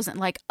dad wasn't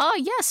like, oh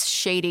yes,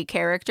 shady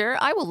character,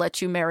 I will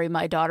let you marry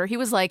my daughter. He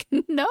was like,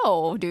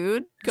 no,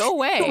 dude, go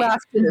away. He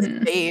laughed in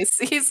his face.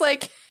 He's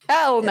like,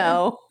 hell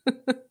no.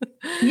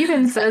 He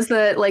even says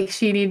that like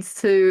she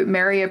needs to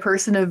marry a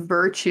person of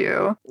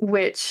virtue,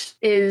 which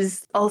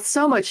is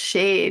so much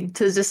shade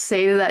to just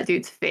say to that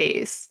dude's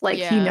face. Like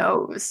he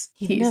knows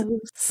he's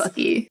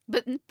fucky.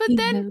 But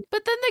then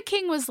the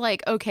king was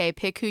like, okay,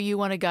 pick who you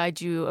want to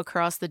guide you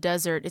across the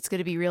desert. It's going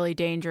to be really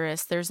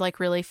dangerous. There's like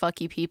really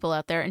fucky people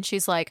out there. And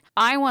she's like,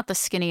 I want the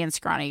skinny and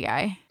scrawny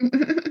guy.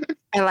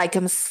 I like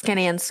him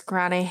skinny and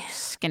scrawny.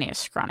 Skinny and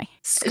scrawny.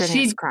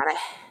 Skinny and scrawny.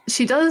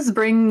 She does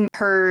bring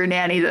her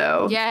nanny,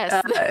 though.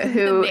 Yes.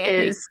 Who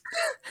is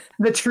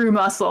the true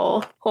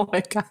muscle. Oh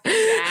my God.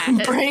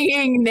 Yes.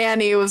 Bringing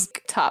nanny was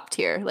top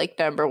tier, like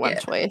number one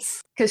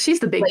choice. Because she's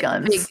the big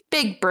guns.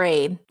 Big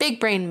brain. Big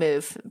brain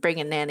move,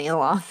 bringing nanny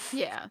along.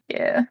 Yeah.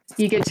 Yeah.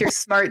 You get your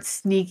smart,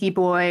 sneaky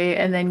boy,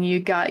 and then you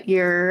got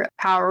your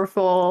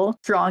powerful,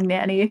 strong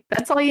nanny.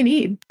 That's all you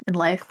need in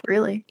life,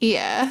 really.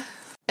 Yeah.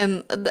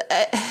 And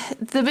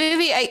the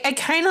movie, I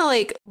kind of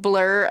like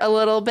blur a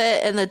little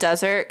bit in the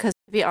desert because,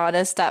 to be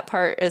honest, that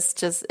part is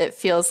just, it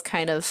feels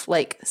kind of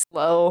like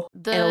slow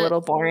and a little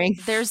boring.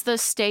 There's the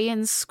stay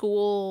in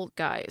school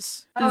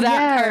guys.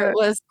 That part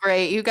was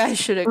great. You guys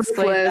should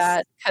explain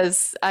that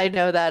because I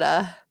know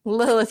that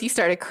Lilith, you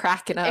started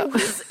cracking up.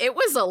 It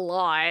was a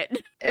lot.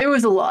 It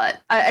was a lot.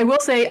 I will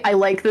say I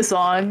like the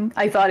song.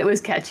 I thought it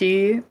was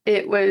catchy.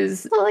 It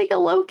was like a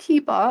low-key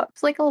bop.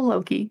 It's like a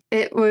low-key.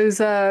 It was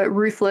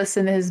Ruthless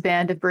and his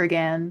band of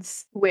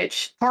brigands,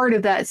 which part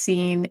of that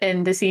scene,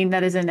 and the scene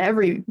that is in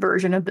every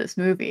version of this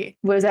movie,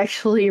 was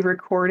actually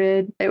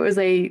recorded. It was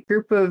a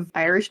group of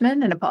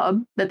Irishmen in a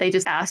pub that they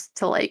just asked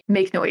to like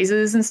make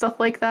noises and stuff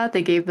like that.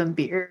 They gave them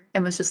beer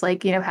and was just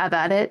like, have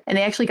at it. And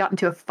they actually got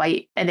into a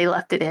fight and they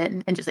left it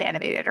in and just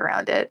animated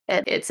around it.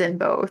 And it's in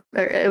both.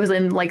 It was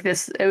in like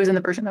this, it was in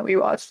the version that we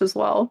watched as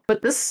well.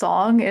 But this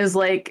song is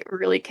like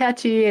really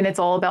catchy and it's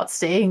all about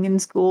staying in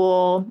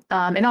school.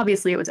 And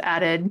obviously it was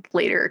added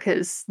later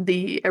because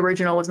the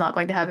original was not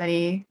going to have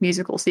any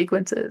musical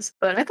sequences.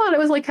 But I thought it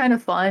was like kind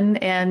of fun.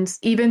 And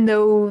even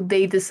though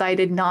they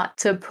decided not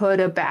to put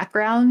a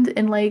background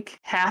in like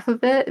half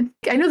of it,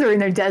 I know they're in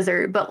their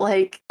desert, but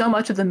like so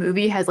much of the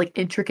movie has like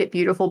intricate,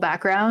 beautiful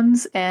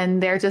backgrounds.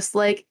 And they're just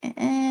like,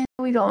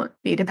 we don't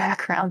need a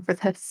background for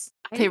this.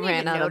 They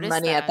ran out of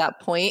money at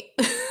that point.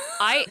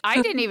 I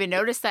didn't even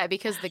notice that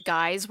because the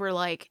guys were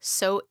like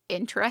so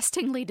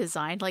interestingly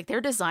designed. Like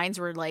their designs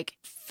were like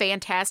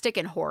fantastic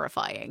and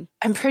horrifying.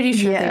 I'm pretty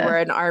sure they were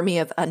an army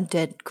of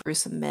undead,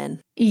 gruesome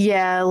men.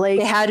 Yeah, like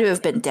they had to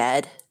have been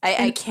dead.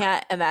 I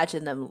can't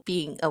imagine them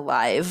being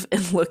alive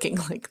and looking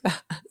like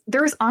that.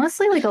 There was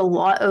honestly like a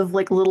lot of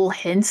like little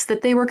hints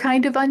that they were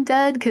kind of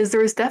undead because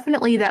there was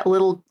definitely that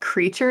little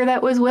creature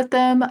that was with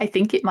them. I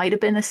think it might have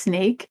been a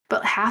snake,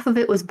 but half of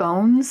it was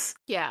bones.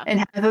 Yeah. And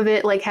half of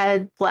it like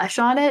had flesh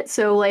on it.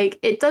 So like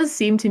it does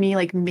seem to me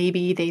like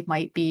maybe they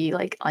might be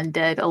like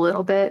undead a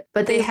little bit,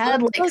 but they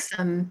had like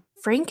some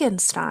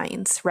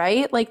Frankensteins,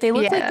 right? Like they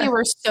looked like they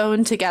were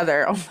sewn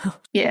together almost.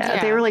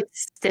 Yeah, they were like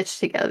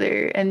stitched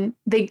together and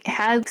they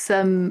had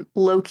some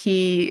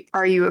low-key,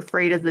 are you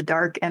afraid of the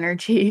dark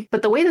energy?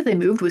 But the way that they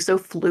moved was so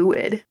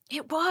fluid.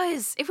 It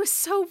was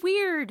so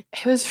weird.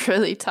 It was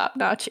really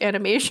top-notch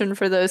animation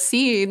for those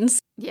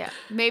scenes. Yeah,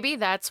 maybe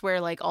that's where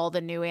like all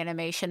the new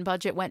animation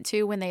budget went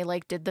to when they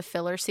like did the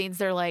filler scenes.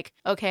 They're like,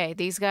 okay,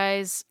 these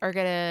guys are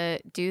gonna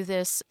do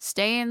this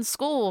stay in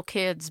school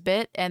kids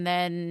bit, and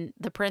then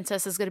the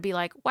princess is gonna be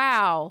like,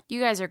 wow, you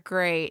guys are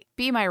great.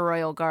 Be my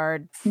royal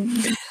guard.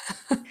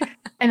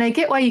 And I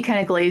get why you kind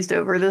of glazed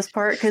over this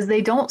part, because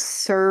they don't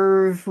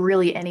serve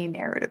really any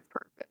narrative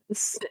purpose.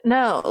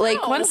 No,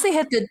 like once they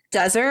hit the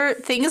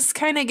desert, things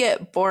kind of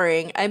get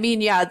boring. I mean,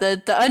 yeah,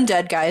 the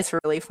undead guys were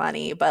really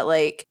funny, but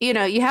like, you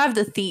know, you have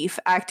the thief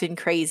acting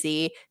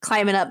crazy,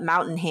 climbing up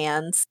mountain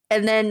hands,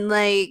 and then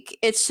like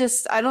it's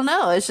just, I don't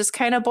know, it's just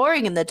kind of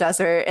boring in the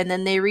desert. And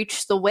then they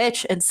reach the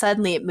witch, and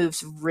suddenly it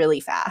moves really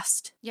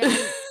fast. Yeah.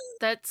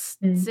 That's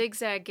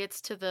Zigzag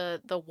gets to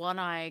the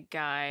one-eye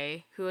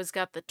guy who has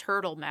got the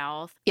turtle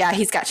mouth. Yeah,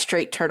 he's got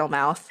straight turtle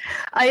mouth.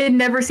 I had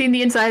never seen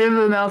the inside of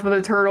a mouth of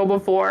a turtle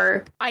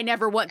before. I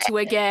never want to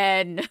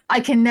again. I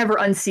can never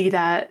unsee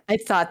that. I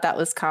thought that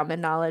was common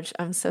knowledge.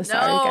 I'm so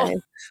sorry, guys.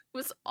 It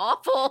was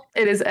awful.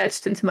 It is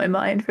etched into my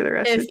mind for the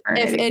rest of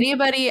eternity. If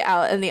anybody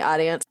out in the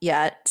audience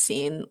yet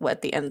seen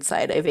what the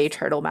inside of a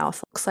turtle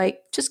mouth looks like,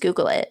 just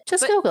Google it.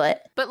 Google it.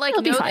 But like,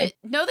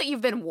 know that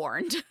you've been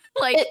warned.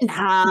 Like,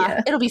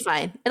 it'll be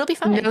fine. It'll be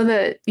fine. Know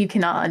that you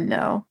cannot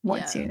unknow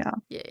once you know.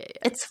 Yeah.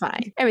 It's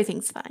fine.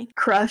 Everything's fine.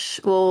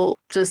 Crush will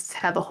just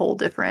have a whole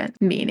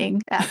different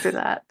meaning after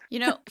that. You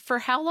know, for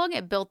how long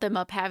it built them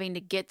up having to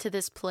get to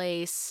this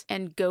place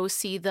and go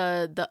see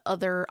the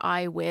other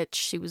eye witch.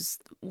 She was,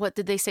 what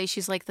did they say?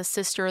 She's like the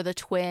sister or the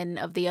twin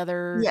of the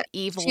other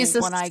evil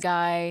one-eye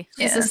guy.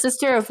 She's the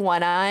sister of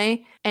One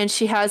Eye, and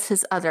she has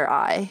his other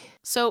eye.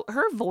 So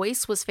her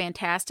voice was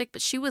fantastic,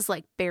 but she was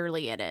like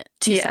barely in it.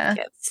 2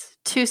 seconds.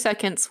 2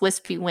 seconds,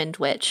 wispy wind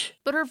witch.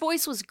 But her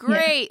voice was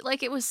great. Yeah.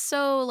 Like, it was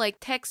so like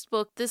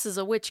textbook, this is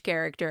a witch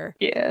character.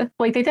 Yeah.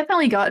 Like, they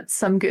definitely got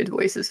some good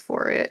voices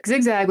for it.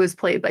 Zigzag was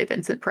played by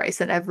Vincent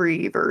Price in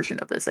every version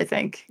of this, I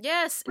think.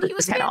 Yes, he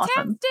was fantastic.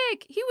 Awesome.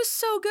 He was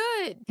so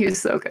good. He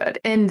was so good.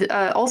 And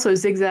also,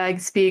 Zigzag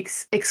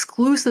speaks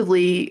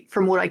exclusively,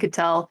 from what I could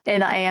tell,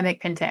 in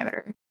iambic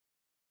pentameter.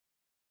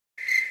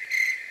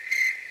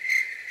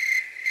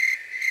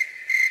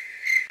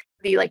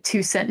 The like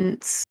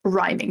 2-sentence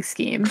rhyming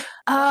scheme.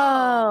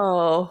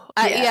 Oh,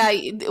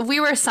 we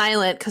were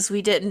silent because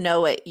we didn't know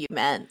what you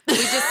meant.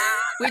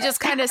 We just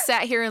kind of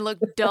sat here and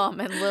looked dumb,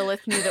 and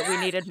Lilith knew that we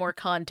needed more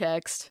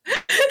context.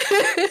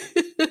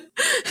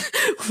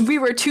 We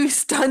were too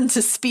stunned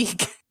to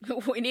speak.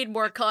 We need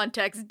more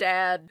context,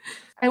 Dad.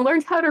 I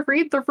learned how to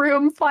read the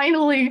room,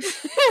 finally.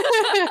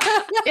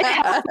 It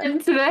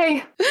happened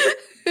today.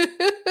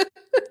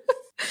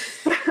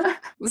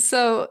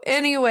 So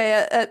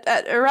anyway,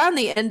 at around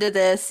the end of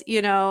this,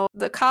 you know,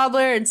 the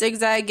cobbler and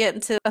Zigzag get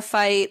into a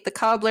fight. The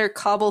cobbler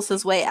cobbles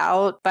his way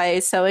out by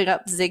sewing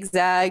up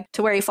Zigzag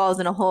to where he falls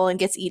in a hole and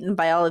gets eaten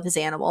by all of his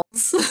animals.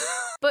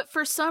 But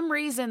for some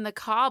reason, the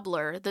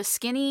cobbler, the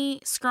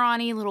skinny,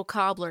 scrawny little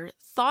cobbler,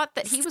 thought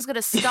that he was going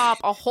to stop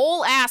a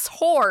whole ass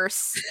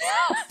horse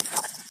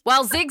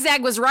while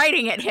Zigzag was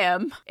riding at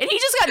him, and he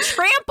just got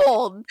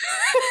trampled.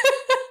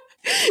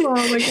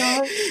 Oh my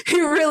god.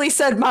 He really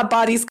said, my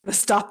body's gonna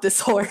stop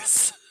this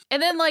horse.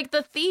 And then, like,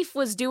 the thief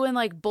was doing,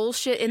 like,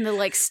 bullshit in the,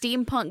 like,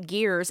 steampunk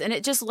gears, and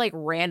it just, like,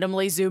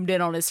 randomly zoomed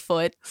in on his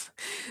foot.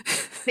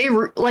 They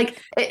were,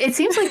 like, it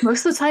seems like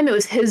most of the time it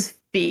was his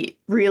feet,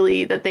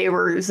 really, that they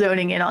were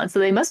zoning in on. So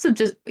they must have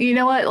just, you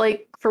know what,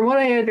 like, from what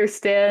I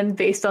understand,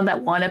 based on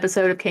that one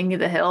episode of King of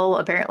the Hill,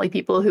 apparently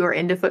people who are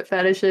into foot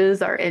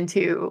fetishes are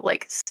into,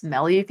 like,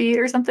 smelly feet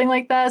or something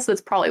like that. So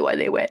that's probably why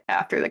they went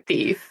after the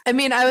thief. I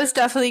mean, I was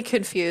definitely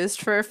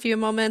confused for a few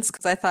moments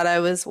because I thought I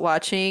was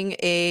watching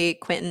a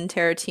Quentin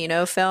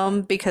Tarantino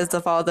film because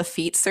of all the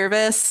feet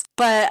service.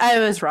 But I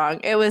was wrong.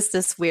 It was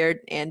this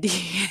weird Andy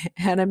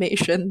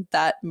animation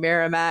that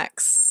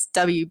Miramax,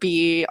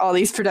 WB, all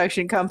these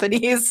production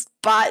companies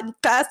bought and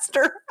passed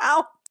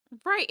around.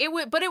 Right,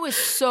 but it was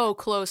so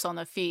close on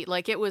the feet.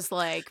 Like, it was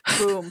like,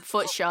 boom,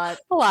 foot shot.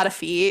 A lot of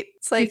feet.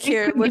 It's like,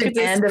 here, look at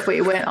this. And if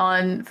we went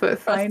on Foot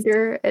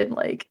Finder and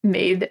like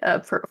made a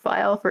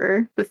profile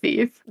for the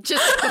thief,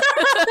 just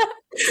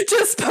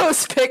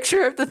post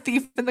picture of the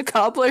Thief and the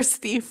Cobbler's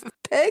thief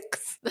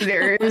pics.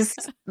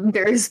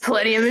 There's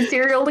plenty of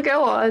material to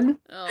go on.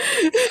 Oh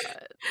my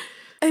god.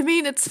 I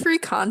mean, it's free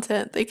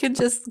content. They can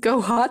just go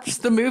watch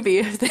the movie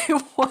if they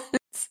want.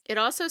 It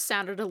also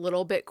sounded a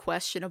little bit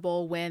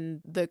questionable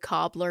when the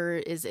cobbler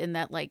is in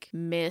that like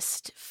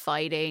mist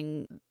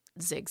fighting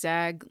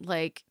Zigzag.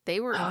 Like they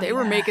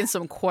were making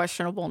some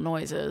questionable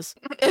noises.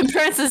 And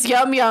Princess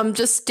Yum Yum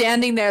just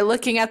standing there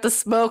looking at the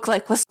smoke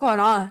like, what's going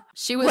on?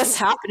 What's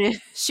happening?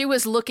 She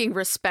was looking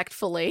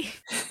respectfully.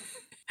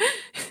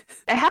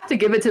 I have to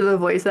give it to the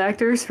voice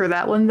actors for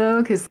that one,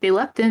 though, because they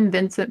left in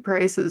Vincent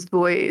Price's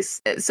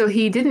voice. So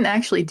he didn't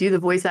actually do the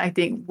voice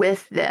acting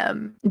with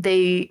them.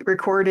 They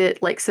recorded,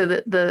 like, so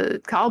that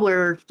the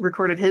cobbler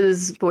recorded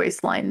his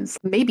voice lines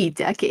maybe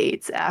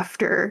decades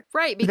after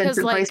Right, because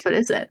Vincent like Price, but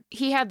isn't.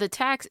 he had the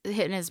tack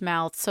hit in his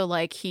mouth, so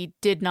like he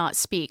did not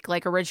speak.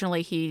 Like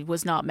originally he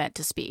was not meant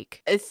to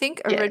speak. I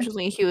think Yeah.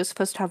 originally he was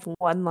supposed to have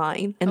one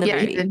line in the Yeah,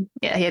 he movie. did.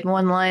 Yeah, he had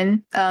one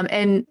line.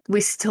 And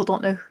we still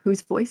don't know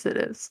whose voice it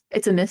is.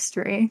 It's a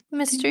mystery.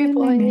 Mystery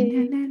voice.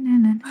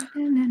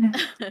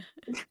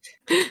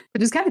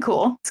 Which is kind of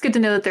cool. It's good to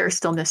know that there are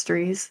still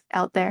mysteries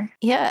out there.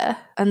 Yeah,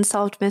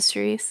 unsolved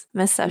mysteries.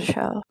 Miss that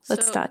show.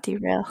 Let's So- not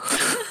derail.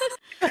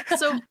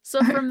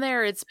 So from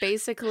there, it's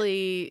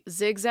basically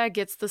Zigzag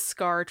gets the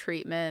scar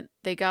treatment.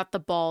 They got the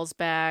balls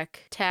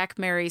back. Tack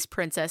marries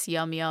Princess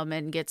Yum Yum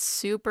and gets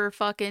super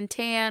fucking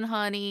tan,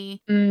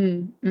 honey.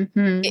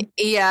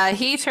 Yeah,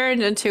 he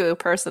turned into a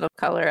person of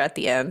color at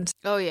the end.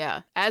 Oh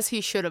yeah, as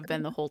he should have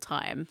been the whole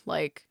time.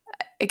 Like,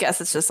 I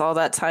guess it's just all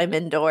that time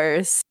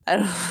indoors. I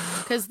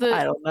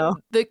don't know.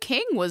 The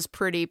king was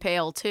pretty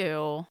pale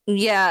too.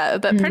 Yeah,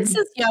 but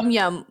Princess Yum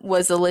Yum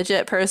was a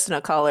legit person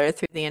of color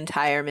through the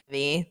entire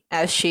movie,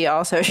 as she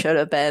also should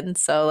have been.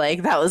 So,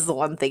 like, that was the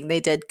one thing they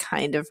did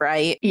kind of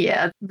right.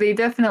 Yeah, they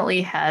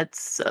definitely had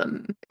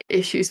some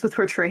issues with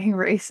portraying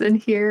race in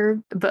here,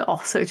 but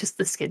also just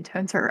the skin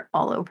tones are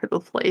all over the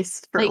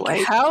place. For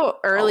Like, how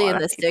early lot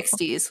in of the people.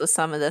 60s was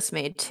some of this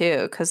made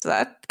too? Because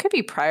that could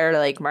be prior to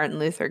like Martin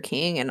Luther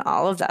King and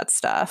all of that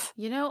stuff.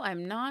 You know,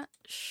 I'm not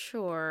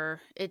sure.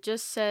 It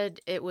just said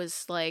it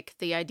was like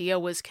the idea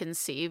was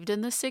conceived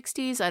in the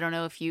 60s. I don't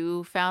know if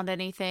you found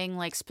anything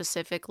like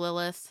specific,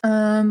 Lilith.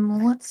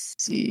 Let's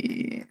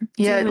see.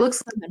 Yeah, it looks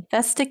Some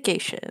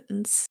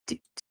investigations.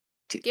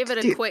 Give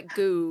it a quick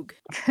goog.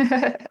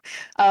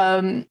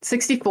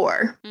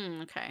 64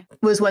 Okay.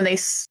 was when they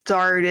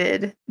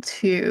started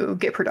to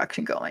get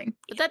production going.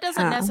 But that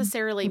doesn't Oh.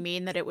 necessarily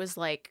mean that it was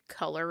like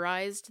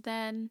colorized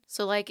then.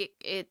 So like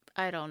it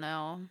I don't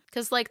know.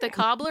 Cuz like the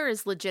cobbler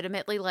is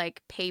legitimately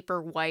like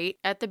paper white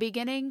at the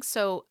beginning.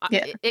 So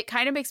Yeah. it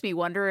kind of makes me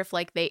wonder if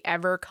like they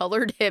ever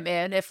colored him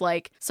in, if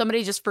like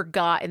somebody just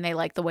forgot and they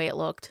liked the way it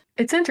looked.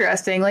 It's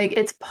interesting. Like,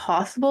 it's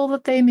possible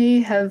that they may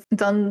have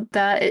done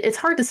that. It's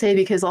hard to say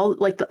because all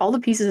the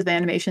pieces of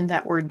animation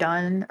that were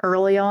done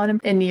early on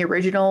in the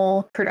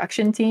original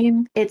production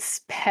team,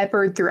 it's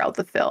peppered throughout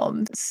the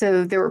film.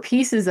 So there were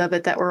pieces of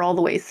it that were all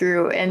the way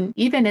through, and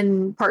even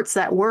in parts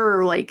that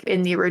were like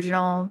in the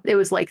original, it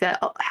was like that.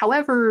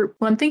 However,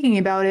 when I'm thinking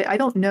about it, I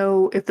don't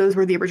know if those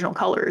were the original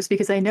colors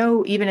because I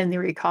know even in the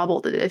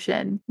recobbled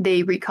edition,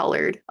 they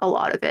recolored a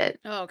lot of it.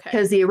 Oh, okay.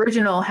 Because the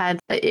original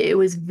it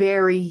was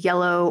very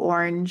yellow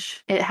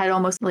orange. It had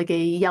almost like a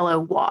yellow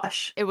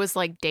wash. It was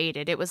like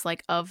dated. It was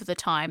like of the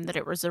time that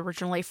it was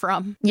originally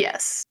from.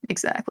 Yes,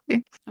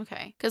 exactly.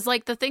 Okay. Because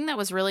like the thing that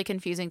was really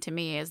confusing to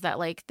me is that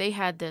like they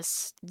had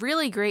this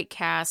really great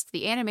cast.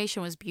 The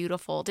animation was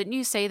beautiful. Didn't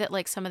you say that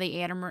like some of the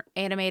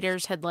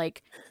animators had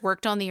like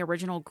worked on the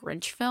original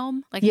Grinch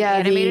film? Like the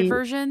animated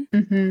version?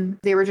 Mm-hmm.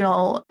 The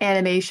original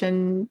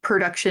animation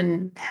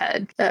production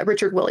head,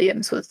 Richard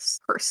Williams, was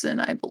the person,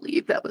 I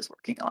believe, that was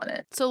working on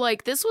it. So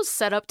like this was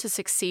set up to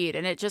succeed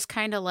and it just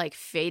kind of like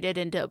faded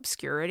into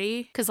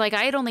obscurity. Because like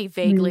I had only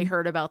vaguely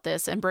heard about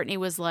this and Brittany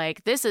was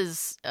like, this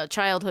is a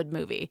childhood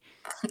movie.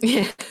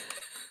 Yeah.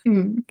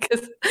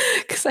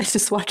 Because I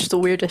just watched the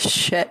weirdest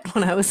shit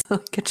when I was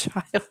like a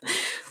child.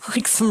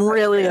 Like some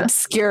really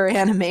obscure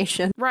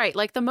animation. Right.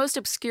 Like the most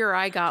obscure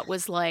I got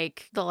was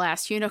like The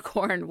Last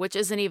Unicorn, which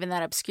isn't even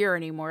that obscure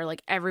anymore.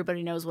 Like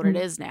everybody knows what it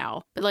is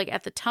now. But like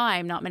at the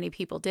time, not many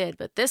people did.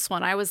 But this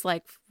one, I was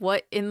like,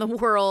 what in the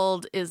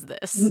world is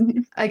this?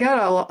 I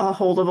got a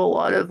hold of a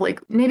lot of,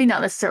 like, maybe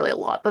not necessarily a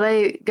lot, but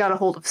I got a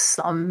hold of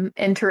some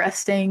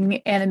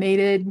interesting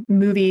animated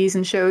movies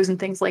and shows and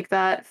things like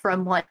that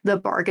from like the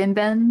bargain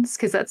bins,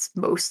 because that's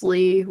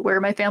mostly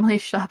where my family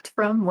shopped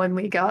from when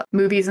we got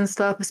movies and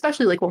stuff,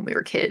 especially like when we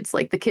were kids.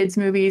 Like the kids'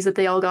 movies that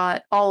they all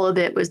got, all of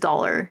it was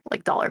dollar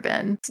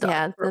bin stuff.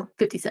 Yeah, or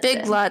 50 cent Big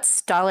bin.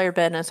 Lots dollar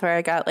bin is where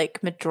I got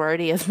like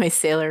majority of my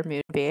Sailor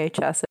Moon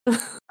VHS.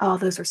 Oh,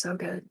 those are so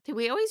good.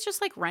 We always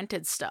just like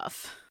rented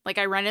stuff. Like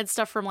I rented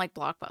stuff from like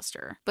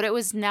Blockbuster, but it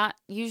was not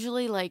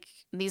usually like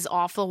these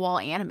off the wall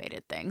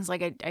animated things.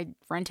 Like I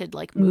rented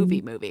like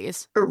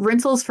movies.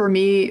 Rentals for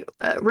me,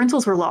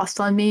 rentals were lost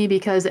on me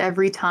because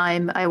every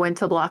time I went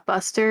to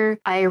Blockbuster,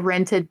 I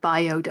rented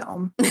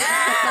Biodome.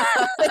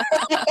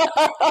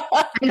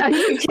 I'm not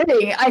even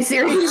kidding. I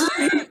seriously.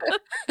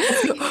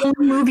 It's the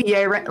only movie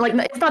I rent. Like,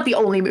 it's not the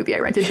only movie I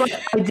rented, but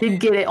I did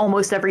get it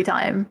almost every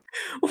time.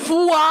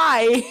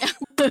 Why?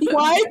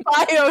 Why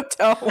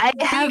Biodome? I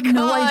have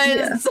no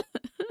idea.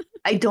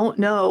 I don't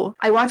know.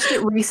 I watched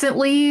it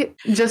recently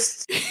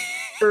just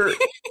for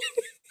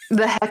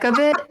the heck of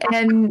it,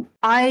 and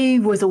I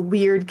was a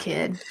weird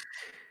kid.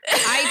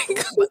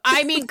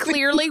 I mean,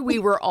 clearly we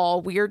were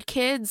all weird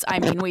kids. I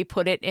mean, we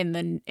put it in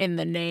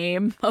the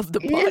name of the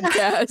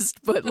podcast,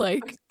 but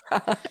like,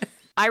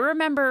 I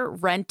remember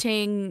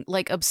renting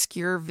like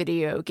obscure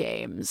video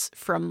games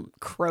from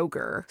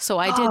Kroger. So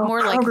I did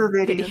more like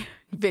Kroger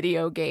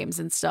video games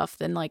and stuff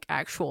than like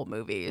actual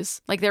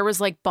movies. Like there was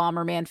like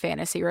Bomberman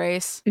Fantasy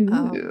Race,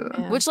 Ooh.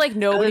 which like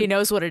nobody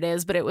knows what it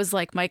is, but it was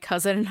like my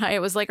cousin and I, it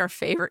was like our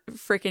favorite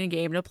freaking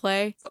game to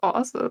play.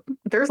 Awesome.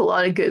 There's a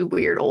lot of good,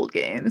 weird old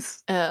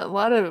games. A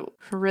lot of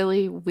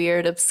really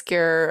weird,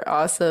 obscure,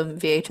 awesome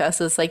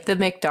VHSs, like the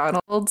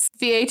McDonald's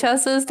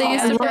VHSs they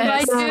used to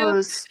provide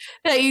you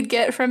that you'd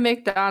get from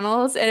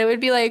McDonald's. And it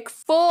would be like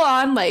full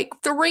on like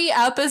 3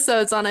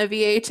 episodes on a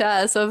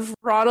VHS of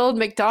Ronald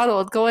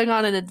McDonald going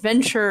on an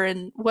adventure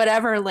in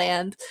whatever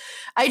land.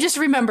 I just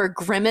remember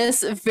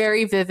Grimace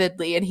very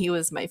vividly, and he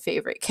was my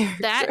favorite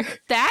character.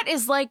 That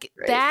is like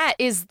that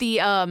is the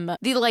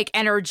like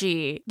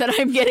energy that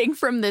I'm getting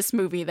from this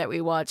movie that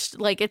we watched.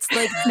 Like it's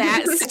like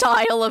that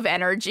style of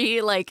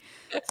energy. Like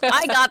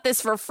I got this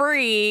for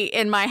free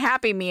in my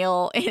Happy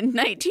Meal in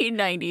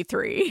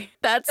 1993.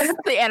 That's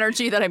the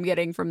energy that I'm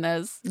getting from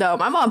this. No,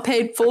 my mom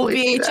paid full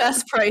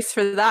VHS price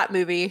for that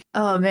movie.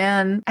 Oh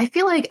man, I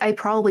feel like I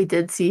probably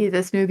did see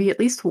this movie at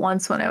least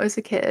once when I was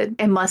a kid.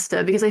 I must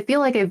have, because I feel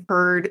like I've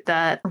heard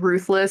that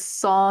Ruthless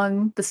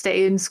song, the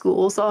Stay in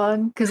School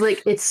song, because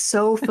like it's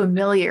so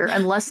familiar.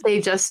 Unless I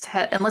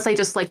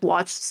just like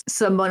watched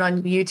someone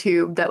on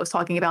YouTube that was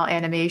talking about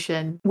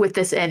animation with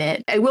this in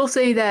it. I will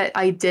say that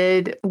I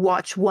did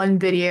watch one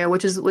video,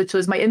 which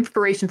was my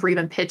inspiration for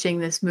even pitching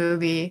this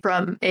movie,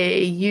 from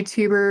a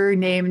YouTuber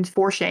named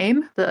For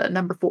Shame, the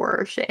number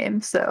 4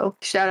 Shame. So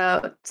shout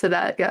out to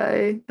that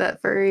guy,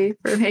 that furry,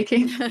 for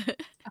making that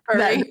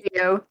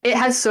video. It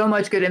has so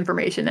much good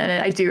information in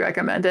it. I do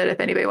recommend it if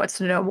anybody wants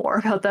to know more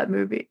about that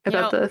movie,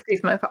 about the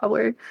Thief and The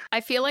Cobbler.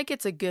 I feel like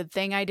it's a good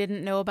thing I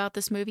didn't know about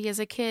this movie as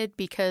a kid,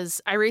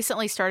 because I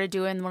recently started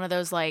doing one of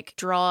those like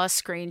draw a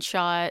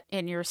screenshot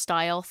in your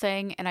style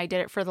thing, and I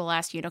did it for The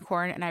Last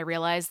Unicorn, and I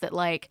realized that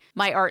like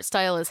my art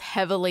style is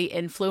heavily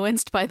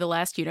influenced by The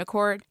Last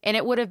Unicorn, and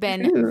it would have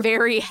been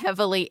very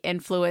heavily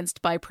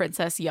influenced by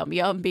Princess Yum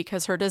Yum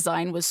because her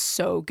design was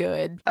so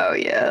good. Oh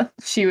yeah,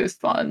 she was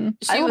fun.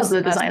 She was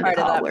the design of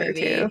the Cobbler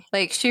too.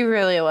 Like she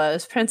really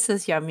was.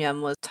 Princess Yum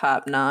Yum was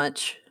top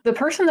notch. The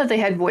person that they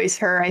had voice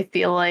her, I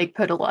feel like,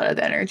 put a lot of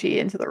energy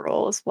into the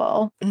role as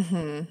well.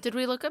 Mm-hmm. Did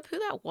we look up who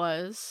that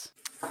was?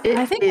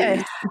 I think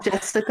it's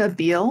Jessica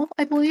Biel,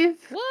 I believe.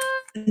 What?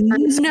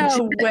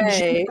 No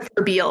way.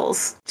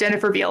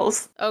 Jennifer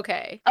Beals.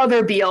 Okay.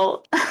 Other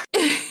Beal.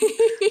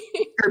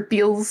 Or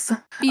Beals.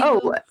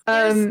 Oh,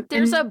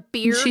 there's a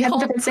beer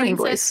called Princess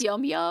voice.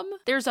 Yum Yum.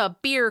 There's a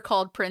beer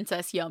called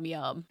Princess Yum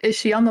Yum. Is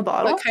she on the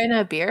bottle? What kind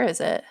of beer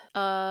is it?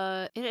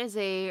 It is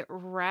a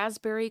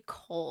raspberry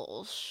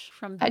Kolsch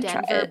from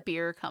Denver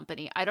Beer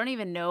Company. I don't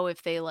even know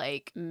if they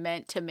like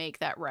meant to make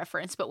that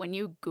reference, but when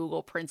you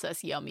Google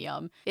Princess Yum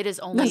Yum, it is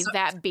only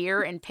that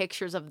beer and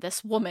pictures of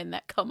this woman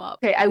that come up.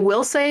 Okay, I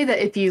will say that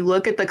if you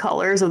look at the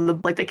colors of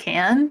the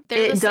can,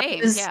 they're the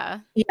same.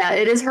 Yeah,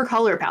 it is her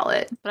color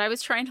palette. But I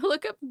was trying to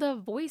look up the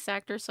voice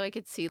actor so I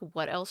could see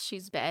what else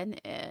she's been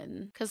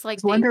in. Because like,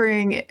 I was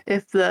wondering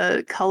if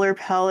the color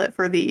palette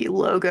for the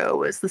logo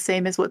was the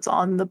same as what's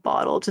on the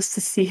bottle, just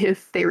to see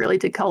if they really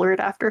did color it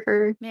after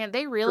her. Man,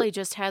 they really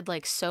just had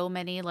like so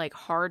many like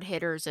hard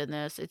hitters in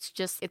this.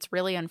 It's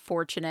really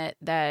unfortunate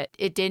that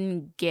it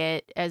didn't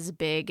get as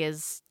big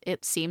as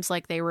it seems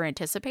like they were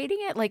anticipating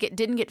it. Like it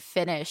didn't get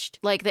finished.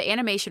 Like the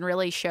animation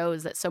really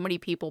shows that so many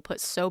people put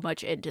so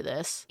much into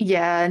this.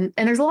 Yeah, and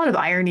there's a lot of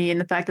irony in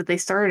the fact that they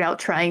started out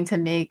trying to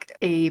make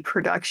a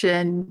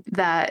production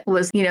that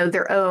was,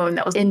 their own,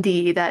 that was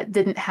indie, that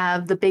didn't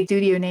have the big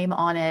studio name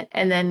on it.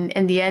 And then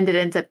in the end, it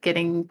ends up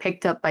getting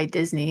picked up by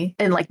Disney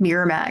and like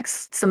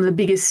Miramax, some of the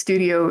biggest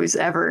studios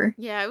ever.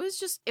 Yeah,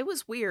 it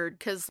was weird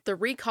because the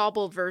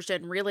recobbled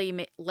version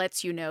really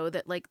lets you know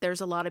that like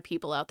there's a lot of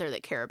people out there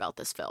that care about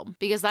this film,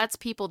 because that's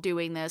people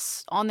doing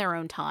this on their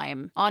own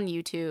time on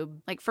YouTube,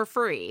 like for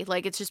free.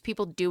 Like it's just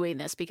people doing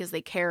this because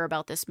they care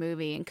about this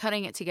movie and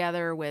cutting it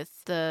together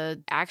with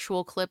the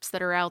actual clips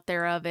that are out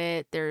there of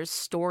it. There's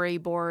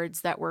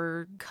storyboards that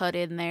were cut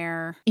in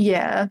there.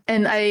 Yeah,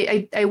 and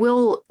I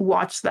will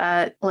watch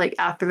that like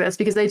after this,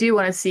 because I do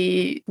want to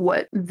see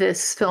what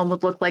this film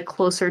would look like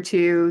closer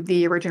to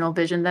the original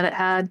vision that it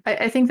had.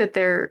 I think that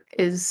there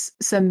is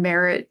some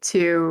merit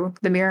to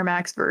the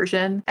Miramax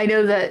version. I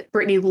know that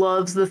Brittany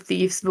loves the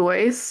thief's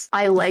voice.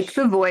 I like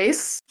the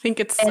voice. I think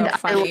it's so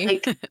funny. I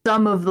like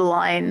some of the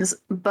lines,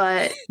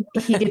 but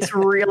he gets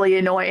really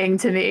annoying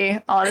to me,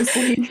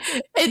 honestly.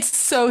 It's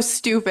so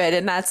stupid,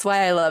 and that's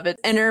why I love it.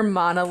 Inner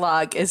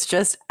monologue is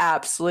just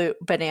absolute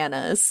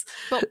bananas.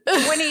 But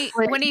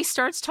when he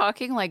starts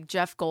talking like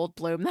Jeff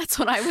Goldblum, that's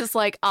when I was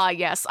like,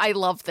 yes, I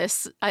love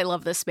this. I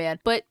love this man.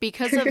 But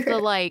because of the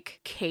like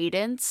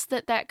cadence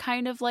that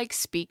kind of like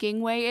speaking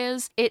way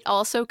is, it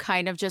also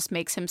kind of just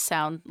makes him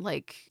sound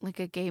like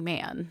a gay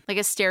man, like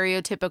a stereotypical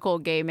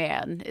stereotypical gay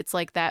man. It's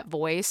like that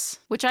voice,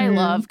 which I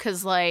love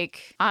because,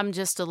 like, I'm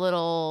just a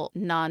little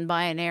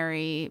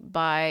non-binary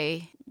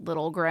bi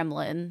little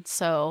gremlin,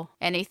 so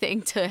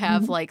anything to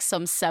have like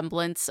some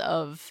semblance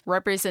of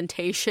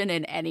representation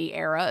in any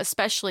era,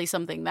 especially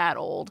something that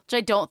old, which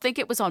I don't think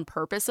it was on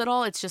purpose at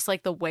all. It's just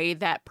like the way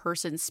that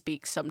person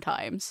speaks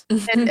sometimes.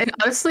 And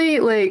honestly,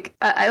 like,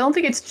 I don't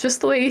think it's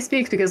just the way he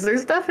speaks, because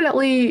there's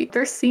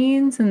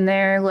scenes in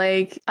there,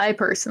 like, I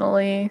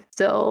personally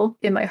still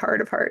in my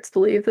heart of hearts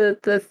believe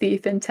that the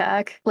thief and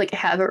Tack like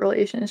have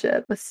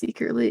a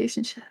secret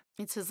relationship.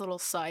 It's his little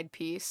side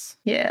piece.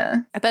 Yeah.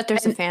 I bet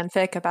there's a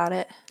fanfic about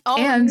it. Oh,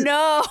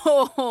 no!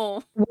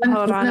 Hold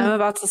on, I'm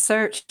about to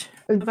search.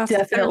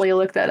 Definitely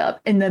look that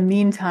up. In the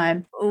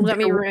meantime, let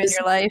me ruin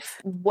your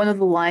life. One of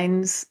the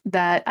lines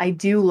that I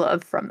do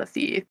love from The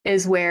Thief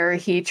is where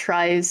he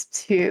tries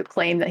to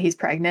claim that he's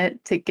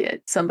pregnant to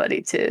get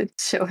somebody to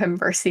show him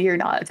mercy or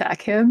not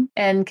attack him.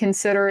 And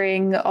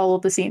considering all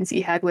of the scenes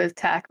he had with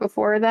Tack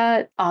before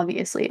that,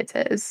 obviously it's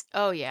his.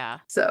 Oh, yeah.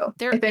 So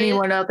if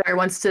anyone out there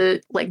wants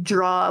to like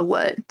draw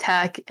what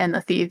Tack and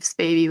the Thief's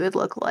baby would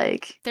look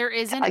like,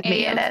 there's an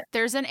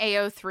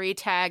AO3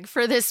 tag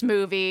for this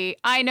movie.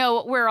 I know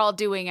what we're all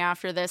doing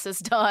after this is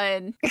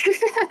done.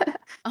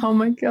 Oh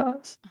my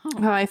gosh.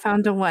 Oh, I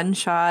found a one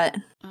shot.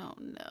 Oh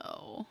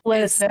no.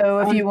 Let us know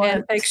if you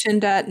want.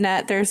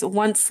 Fanfiction.net. There's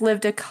once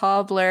lived a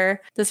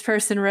cobbler. This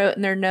person wrote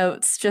in their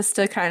notes just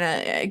to kind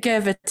of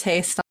give a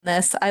taste on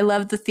this. I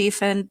love The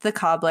Thief and The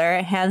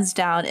Cobbler. Hands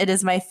down, it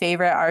is my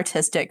favorite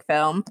artistic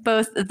film.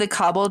 Both the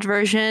cobbled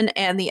version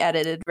and the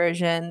edited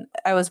version.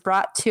 I was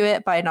brought to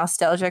it by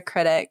Nostalgia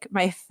Critic,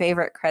 my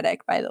favorite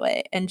critic, by the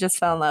way, and just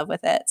fell in love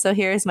with it. So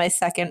here's my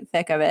second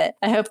fic of it.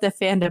 I hope the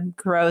fandom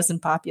grows in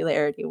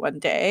popularity one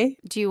day.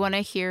 Do you want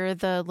to hear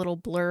the little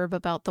blurb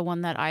about the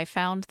one that I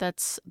found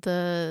that's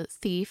the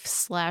thief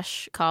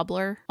 /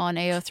 cobbler on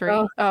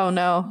AO3? Oh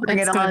no. Bring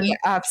it's it going on. to be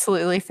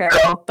absolutely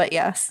feral, but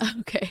yes.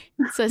 Okay.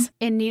 It says,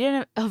 in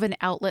need of an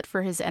outlet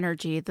for his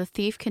energy, the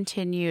thief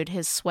continued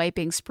his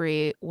swiping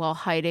spree while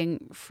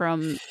hiding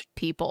from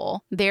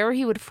people. There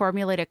he would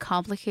formulate a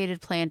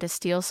complicated plan to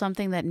steal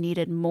something that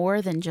needed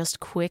more than just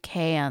quick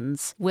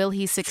hands. Will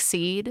he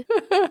succeed?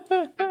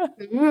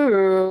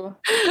 Ooh.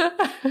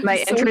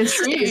 My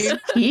interest is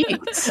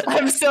piqued.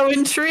 I'm so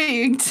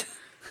intrigued.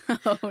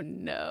 Oh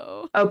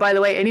no. Oh, by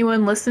the way,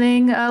 anyone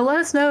listening, let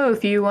us know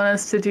if you want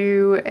us to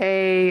do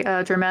a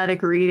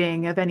dramatic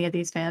reading of any of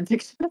these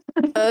fanfics.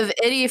 Of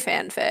any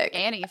fanfic.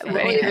 Any We'll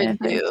even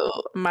fanfic. do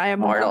My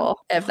Immortal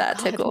if that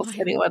God, tickles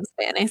my- anyone's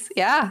fannies.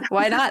 Yeah,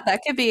 why not?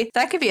 That could be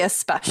a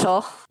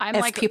special I'm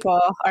if like-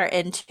 people are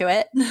into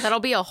it.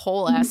 That'll be a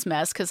whole ass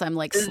mess because I'm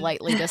like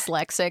slightly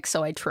dyslexic,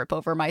 so I trip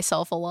over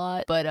myself a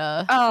lot. But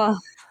Oh,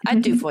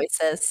 I'd do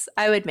voices.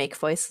 I would make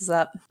voices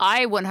up.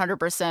 I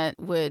 100%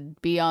 would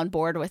be on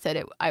board with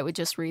it. I would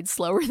just read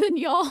slower than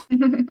y'all.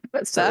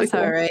 That's totally That's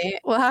cool. all right.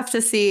 We'll have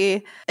to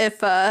see if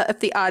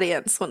the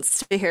audience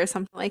wants to hear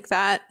something like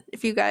that.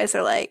 If you guys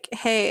are like,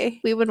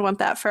 hey, we would want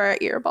that for our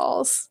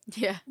earballs.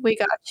 Yeah. We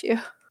got you.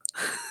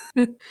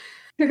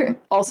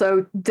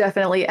 Also,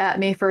 definitely at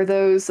me for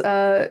those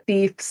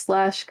thief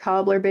 /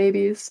 cobbler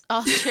babies.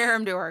 I'll share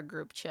them to our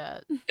group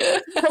chat.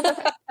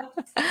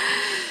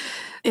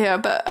 Yeah,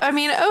 but I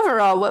mean,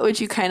 overall, what would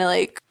you kind of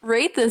like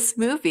rate this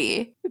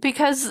movie?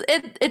 Because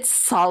it's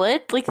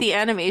solid. Like, the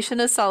animation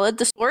is solid.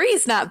 The story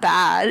is not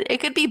bad. It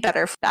could be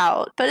better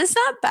out, but it's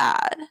not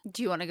bad.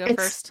 Do you want to go It's-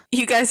 first?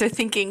 You guys are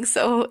thinking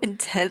so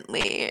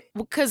intently.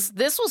 Because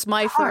this was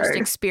my Hard. first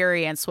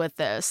experience with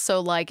this. So,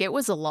 like, it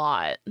was a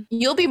lot.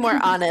 You'll be more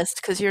honest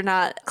because you're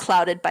not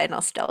clouded by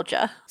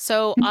nostalgia.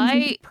 So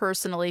I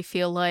personally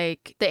feel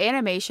like the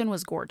animation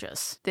was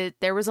gorgeous.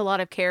 There was a lot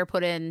of care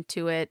put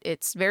into it.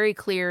 It's very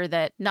clear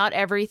that not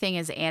everything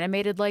is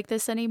animated like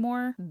this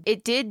anymore.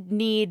 It did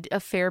need a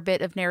fair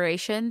bit of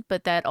narration,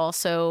 but that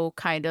also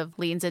kind of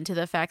leans into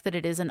the fact that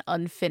it is an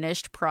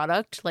unfinished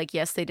product. Like,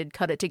 yes, they did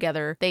cut it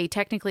together. They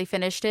technically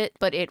finished it,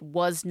 but it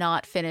was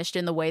not finished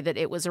in the way that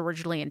it was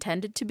originally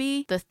intended to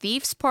be. The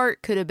thief's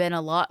part could have been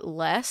a lot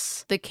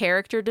less. The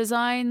character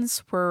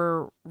designs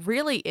were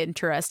really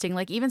interesting.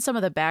 Like, even some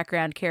of the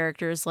background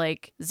characters,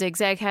 like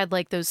Zigzag had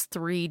like those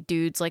 3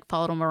 dudes like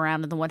followed him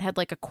around, and the one had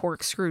like a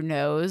corkscrew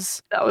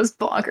nose. That was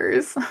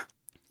bonkers.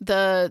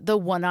 The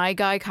one-eye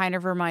guy kind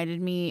of reminded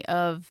me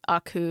of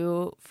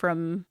Aku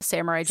from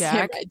Samurai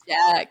Jack. Samurai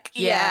Jack.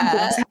 Yeah.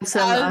 Does have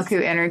some That was- Aku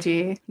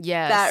energy.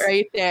 Yes. That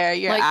right there.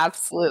 You're Like,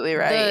 absolutely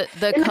right.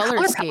 The And the color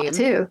color scheme palette,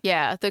 too.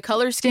 Yeah, the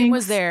color scheme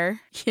was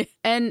Thanks. there.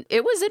 And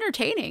it was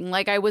entertaining.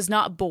 Like, I was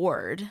not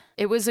bored.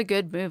 It was a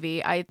good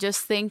movie. I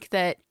just think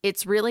that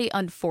it's really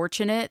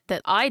unfortunate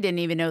that I didn't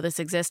even know this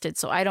existed.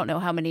 So I don't know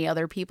how many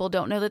other people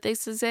don't know that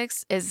this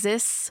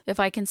exists, if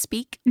I can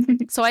speak.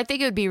 So I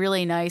think it would be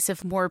really nice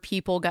if more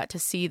people got to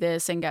see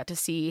this and got to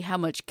see how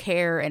much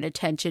care and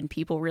attention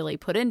people really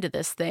put into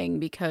this thing,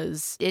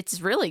 because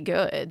it's really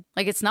good.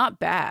 Like, it's not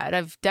bad.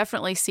 I've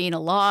definitely seen a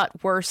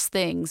lot worse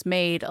things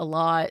made a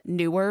lot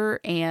newer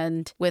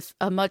and with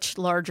a much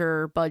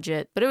larger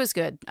budget, but it was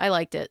good. I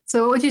liked it.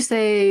 So what would you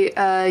say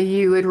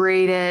you would rate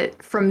rate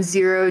it from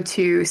 0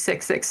 to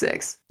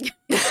 666.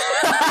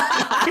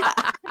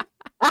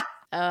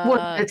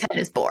 1 to 10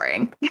 is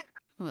boring.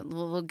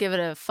 We'll give it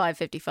a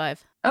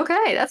 555.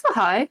 Okay, that's a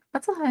high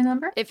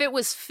number. If it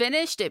was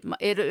finished, it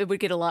would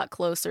get a lot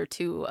closer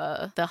to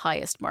the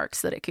highest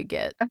marks that it could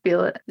get. I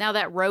feel it. Now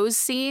that rose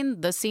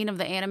scene, the scene of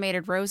the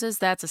animated roses,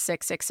 that's a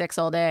 666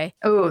 all day.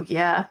 Oh,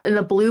 yeah. And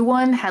the blue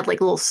one had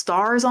like little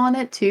stars on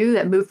it too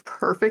that moved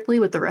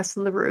perfectly with the rest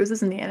of the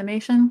roses in the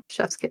animation.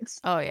 Chef's kiss.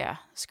 Oh, yeah.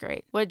 It's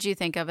great. What did you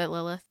think of it,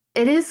 Lilith?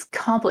 It is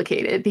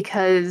complicated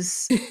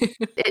because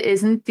it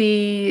isn't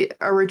the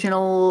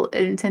original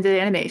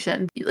intended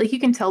animation. Like, you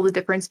can tell the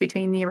difference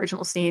between the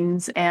original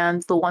scenes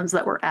and the ones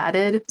that were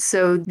added.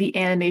 So the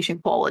animation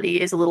quality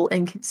is a little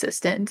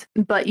inconsistent,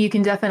 but you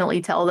can definitely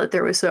tell that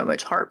there was so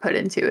much heart put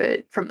into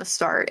it from the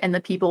start. And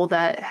the people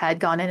that had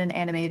gone in and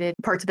animated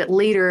parts of it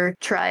later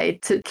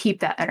tried to keep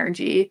that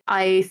energy.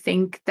 I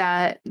think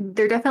that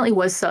there definitely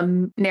was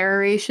some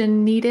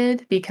narration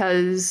needed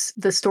because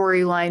the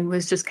storyline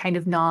was just kind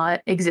of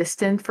not existent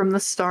from the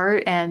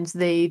start, and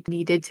they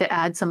needed to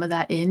add some of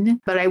that in.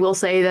 But I will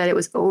say that it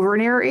was over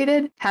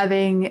narrated.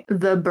 Having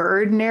the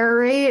bird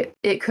narrate,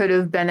 it could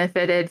have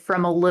benefited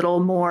from a little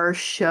more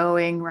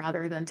showing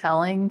rather than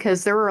telling,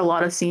 because there were a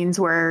lot of scenes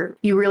where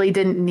you really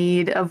didn't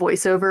need a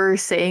voiceover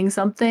saying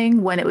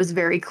something when it was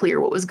very clear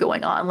what was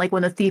going on. Like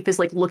when the thief is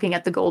like looking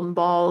at the golden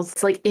balls,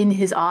 it's like in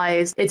his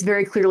eyes, it's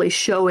very clearly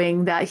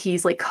showing that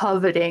he's like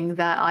coveting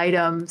that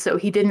item. So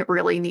he didn't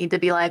really need to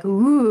be like,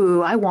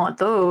 ooh, I want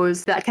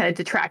those. That kind of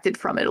detracted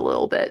from it a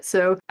little bit.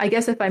 So I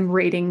guess if I'm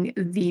rating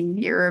the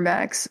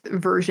Miramax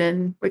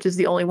version, which is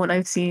the only one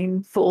I've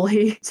seen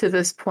fully to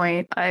this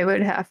point, I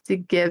would have to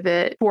give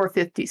it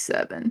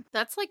 457.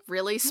 That's like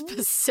really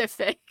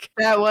specific.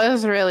 That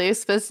was really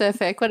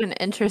specific. What an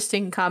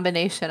interesting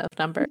combination of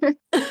numbers.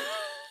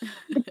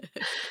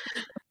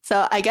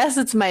 So I guess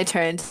it's my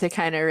turn to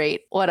kind of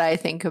rate what I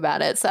think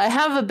about it. So I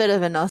have a bit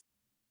of a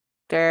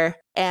nostalgia,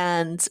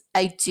 and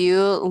I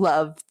do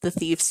love the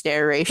thief's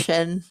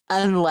narration,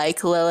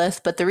 unlike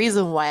Lilith, but the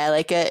reason why I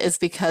like it is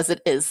because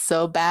it is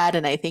so bad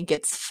and I think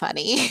it's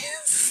funny.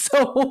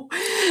 So,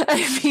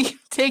 I mean,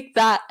 take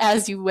that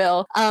as you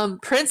will.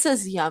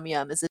 Princess Yum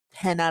Yum is a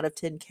 10 out of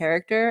 10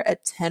 character, a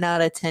 10 out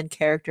of 10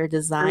 character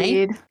design.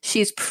 Agreed.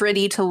 She's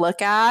pretty to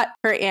look at.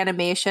 Her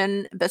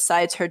animation,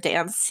 besides her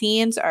dance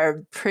scenes,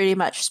 are pretty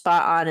much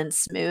spot on and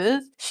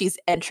smooth. She's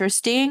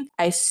interesting.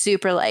 I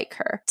super like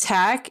her.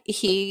 Tak,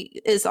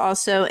 he is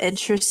also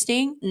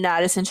interesting.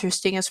 Not as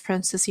interesting as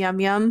Princess Yum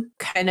Yum.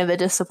 Kind of a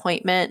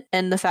disappointment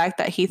in the fact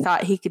that he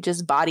thought he could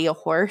just body a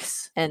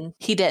horse, and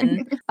he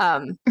didn't.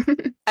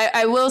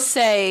 I will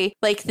say,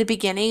 like, the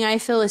beginning I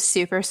feel is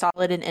super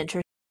solid and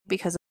interesting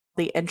because of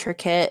the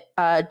intricate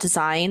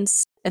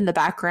designs in the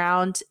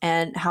background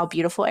and how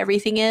beautiful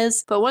everything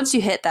is. But once you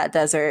hit that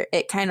desert,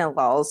 it kind of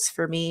lulls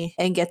for me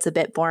and gets a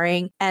bit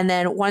boring. And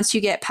then once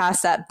you get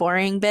past that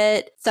boring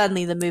bit,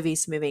 suddenly the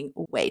movie's moving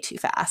way too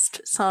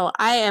fast. So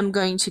I am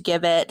going to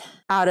give it,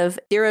 out of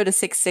 0 to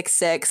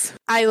 666,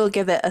 I will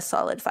give it a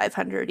solid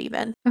 500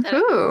 even.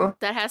 Ooh.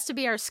 That has to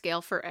be our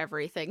scale for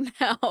everything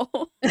now.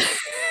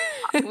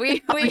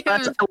 we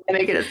That's have, how we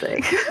make it a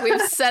thing.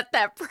 we've set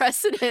that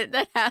precedent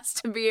that has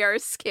to be our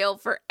scale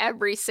for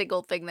every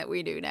single thing that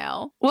we do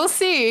now. We'll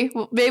see.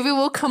 Maybe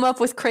we'll come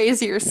up with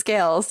crazier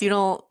scales. You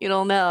don't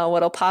know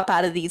what'll pop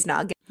out of these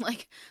noggins.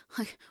 Like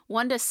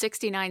 1 to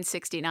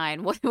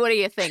 6969. What are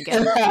you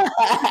thinking?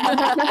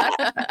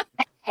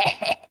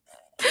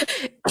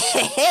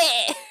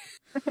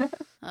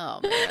 Oh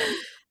man.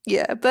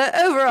 Yeah, but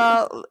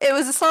overall, it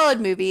was a solid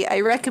movie.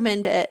 I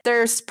recommend it.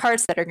 There's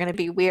parts that are going to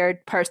be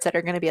weird, parts that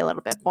are going to be a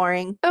little bit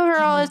boring.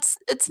 Overall,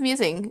 it's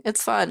amusing.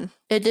 It's fun.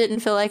 It didn't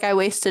feel like I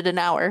wasted an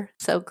hour.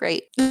 So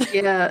great.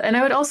 Yeah, and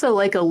I would also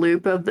like a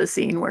loop of the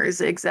scene where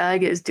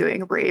Zigzag is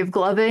doing rave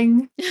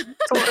gloving.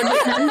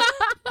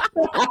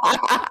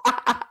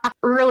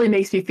 Really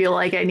makes me feel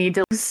like I need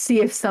to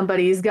see if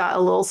somebody's got a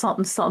little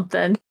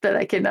something that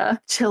I can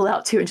chill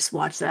out to and just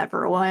watch that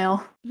for a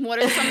while. What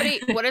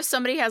if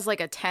somebody has like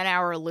a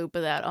 10-hour loop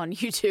of that on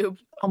YouTube?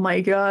 Oh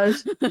my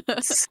gosh.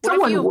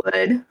 Someone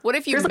would. What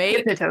if you There's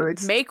like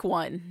hypnotoads.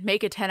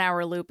 make a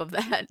 10-hour loop of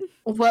that?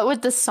 What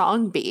would the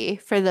song be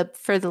for the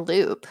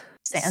loop?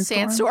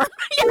 Sandstorm.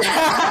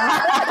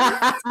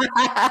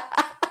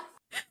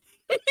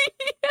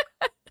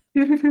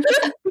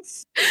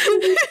 It's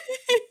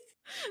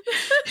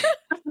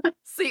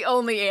the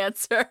only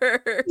answer.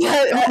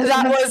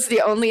 That was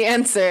the only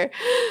answer.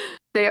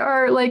 They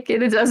are like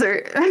in a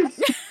desert. I didn't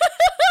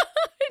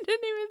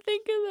even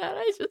think of that.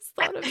 I just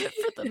thought of it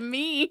for the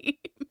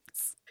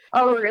memes.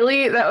 Oh,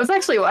 really? That was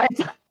actually why I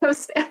thought it was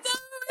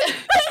Sandstorm. I didn't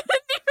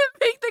even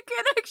make the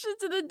connection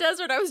to the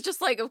desert. I was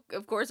just like,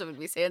 of course it would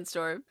be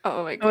Sandstorm.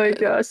 Oh my Oh my god.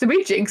 gosh. Did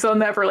we jinx on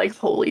that for like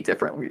wholly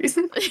different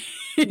reasons?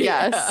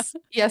 Yes.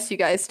 Yes, you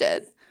guys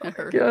did. Yeah.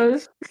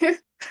 Gosh.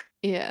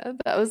 Yeah,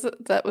 that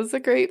was a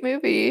great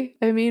movie.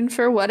 I mean,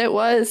 for what it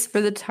was,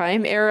 for the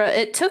time era,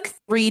 it took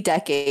 3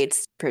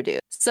 decades to produce.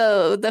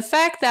 So the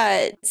fact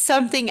that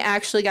something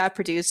actually got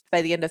produced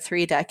by the end of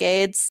 3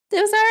 decades,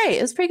 it was all right.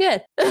 It was pretty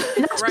good.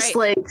 And not just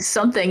like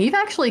something, you've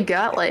actually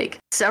got like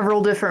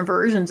several different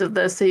versions of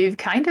this. So you've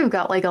kind of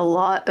got like a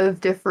lot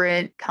of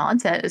different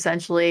content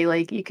essentially.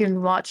 Like you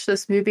can watch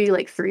this movie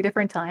like 3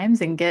 different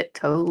times and get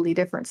totally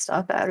different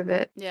stuff out of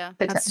it. Yeah.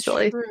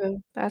 Potentially. That's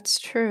true. That's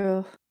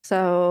true.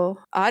 So,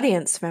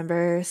 audience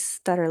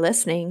members that are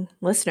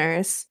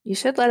listeners, you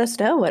should let us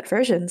know what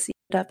versions you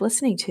end up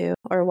listening to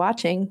or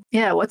watching.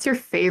 Yeah, what's your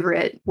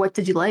favorite? What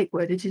did you like?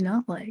 What did you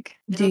not like?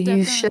 It'll Do you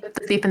definitely- ship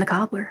the Thief and the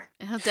Cobbler?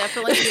 It'll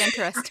definitely be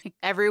interesting.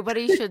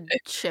 Everybody should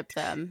ship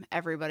them.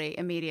 Everybody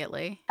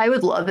immediately. I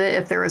would love it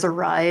if there was a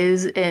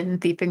rise in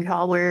Thief and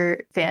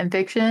Cobbler fan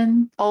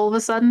fiction all of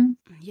a sudden.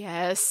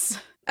 Yes.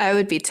 I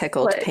would be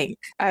tickled What? pink.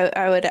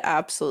 I would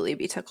absolutely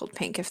be tickled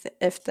pink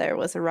if there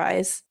was a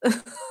rise.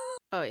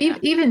 Oh yeah.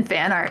 Even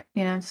fan art,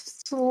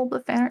 just a little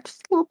bit fan art,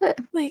 just a little bit.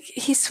 Like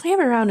he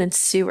swam around in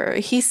sewer.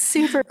 He's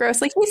super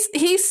gross. Like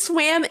he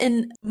swam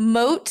in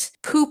moat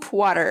poop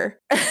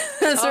water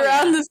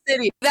around the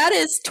city. That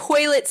is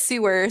toilet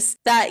sewers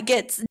that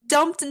gets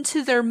dumped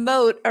into their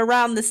moat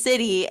around the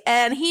city,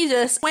 and he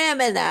just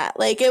swam in that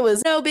like it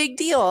was no big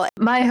deal.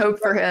 My hope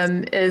for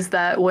him is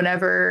that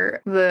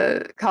whenever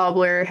the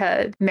cobbler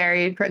had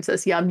married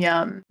Princess Yum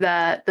Yum,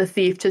 that the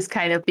thief just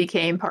kind of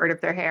became part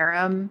of their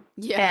harem.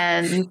 Yeah.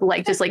 And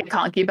like just like a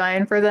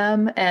concubine for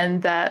them,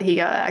 and that he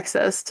got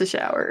access to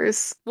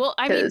showers. Well,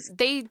 I mean, 'Cause-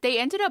 they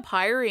ended up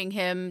hiring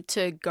him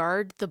to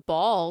guard the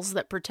balls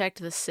that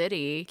protect the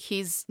city.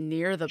 He's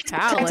near the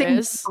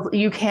palace.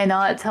 You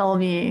cannot tell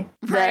me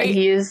that Right.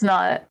 he is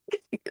not.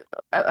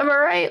 Am I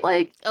right?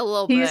 Like A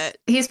little he's bit.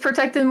 he's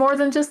protecting more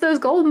than just those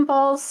golden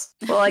balls.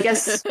 Well, I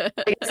guess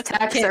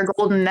tax are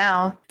golden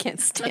now. Can't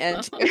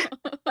stand you.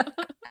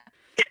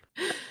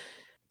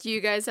 Do you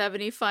guys have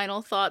any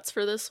final thoughts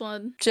for this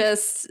one?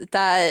 Just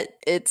that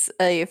it's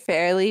a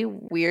fairly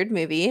weird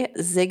movie.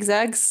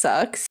 Zigzag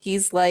sucks.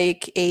 He's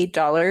like a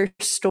dollar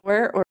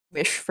store or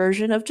Wish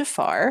version of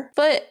Jafar.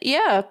 But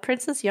yeah,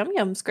 Princess Yum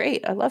Yum's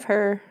great. I love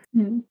her.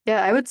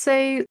 Yeah, I would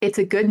say it's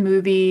a good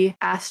movie,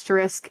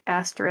 asterisk,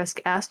 asterisk,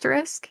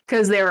 asterisk,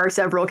 because there are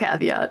several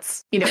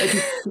caveats. If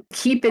you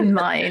keep in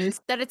mind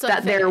That it's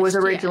that there was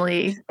unfinished, yeah.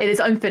 originally, it is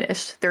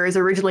unfinished. There is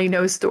originally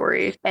no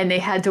story, and they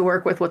had to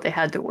work with what they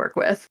had to work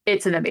with.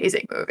 It's an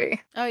amazing movie.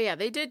 Oh yeah,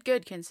 they did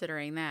good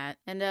considering that.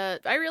 And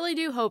I really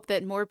do hope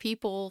that more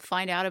people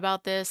find out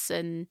about this.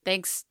 And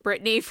thanks,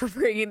 Brittany, for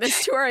bringing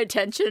this to our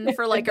attention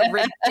for like a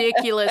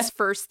ridiculous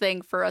first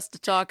thing for us to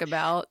talk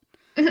about.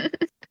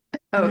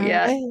 Oh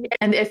yeah. Alright.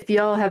 And if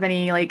y'all have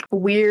any like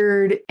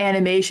weird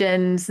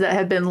animations that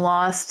have been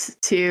lost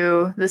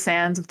to the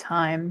sands of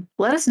time,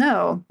 let us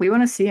know. We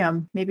want to see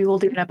them. Maybe we'll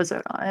do an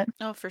episode on it.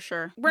 Oh, for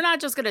sure. We're not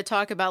just going to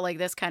talk about like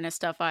this kind of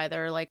stuff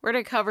either. Like we're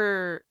going to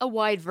cover a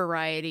wide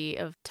variety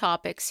of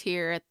topics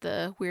here at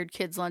the Weird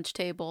Kids Lunch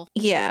Table.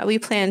 Yeah, we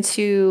plan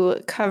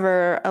to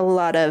cover a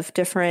lot of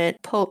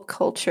different pulp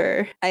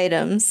culture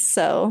items.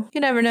 So you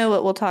never know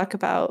what we'll talk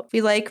about.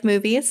 We like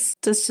movies.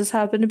 This just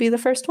happened to be the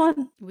first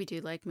one. We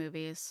do like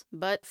movies.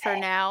 But for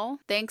now,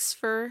 thanks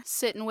for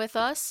sitting with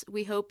us.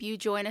 We hope you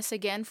join us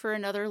again for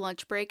another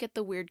lunch break at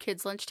the Weird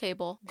Kids Lunch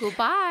Table.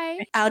 Goodbye.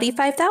 Audi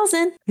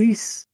 5000. Peace.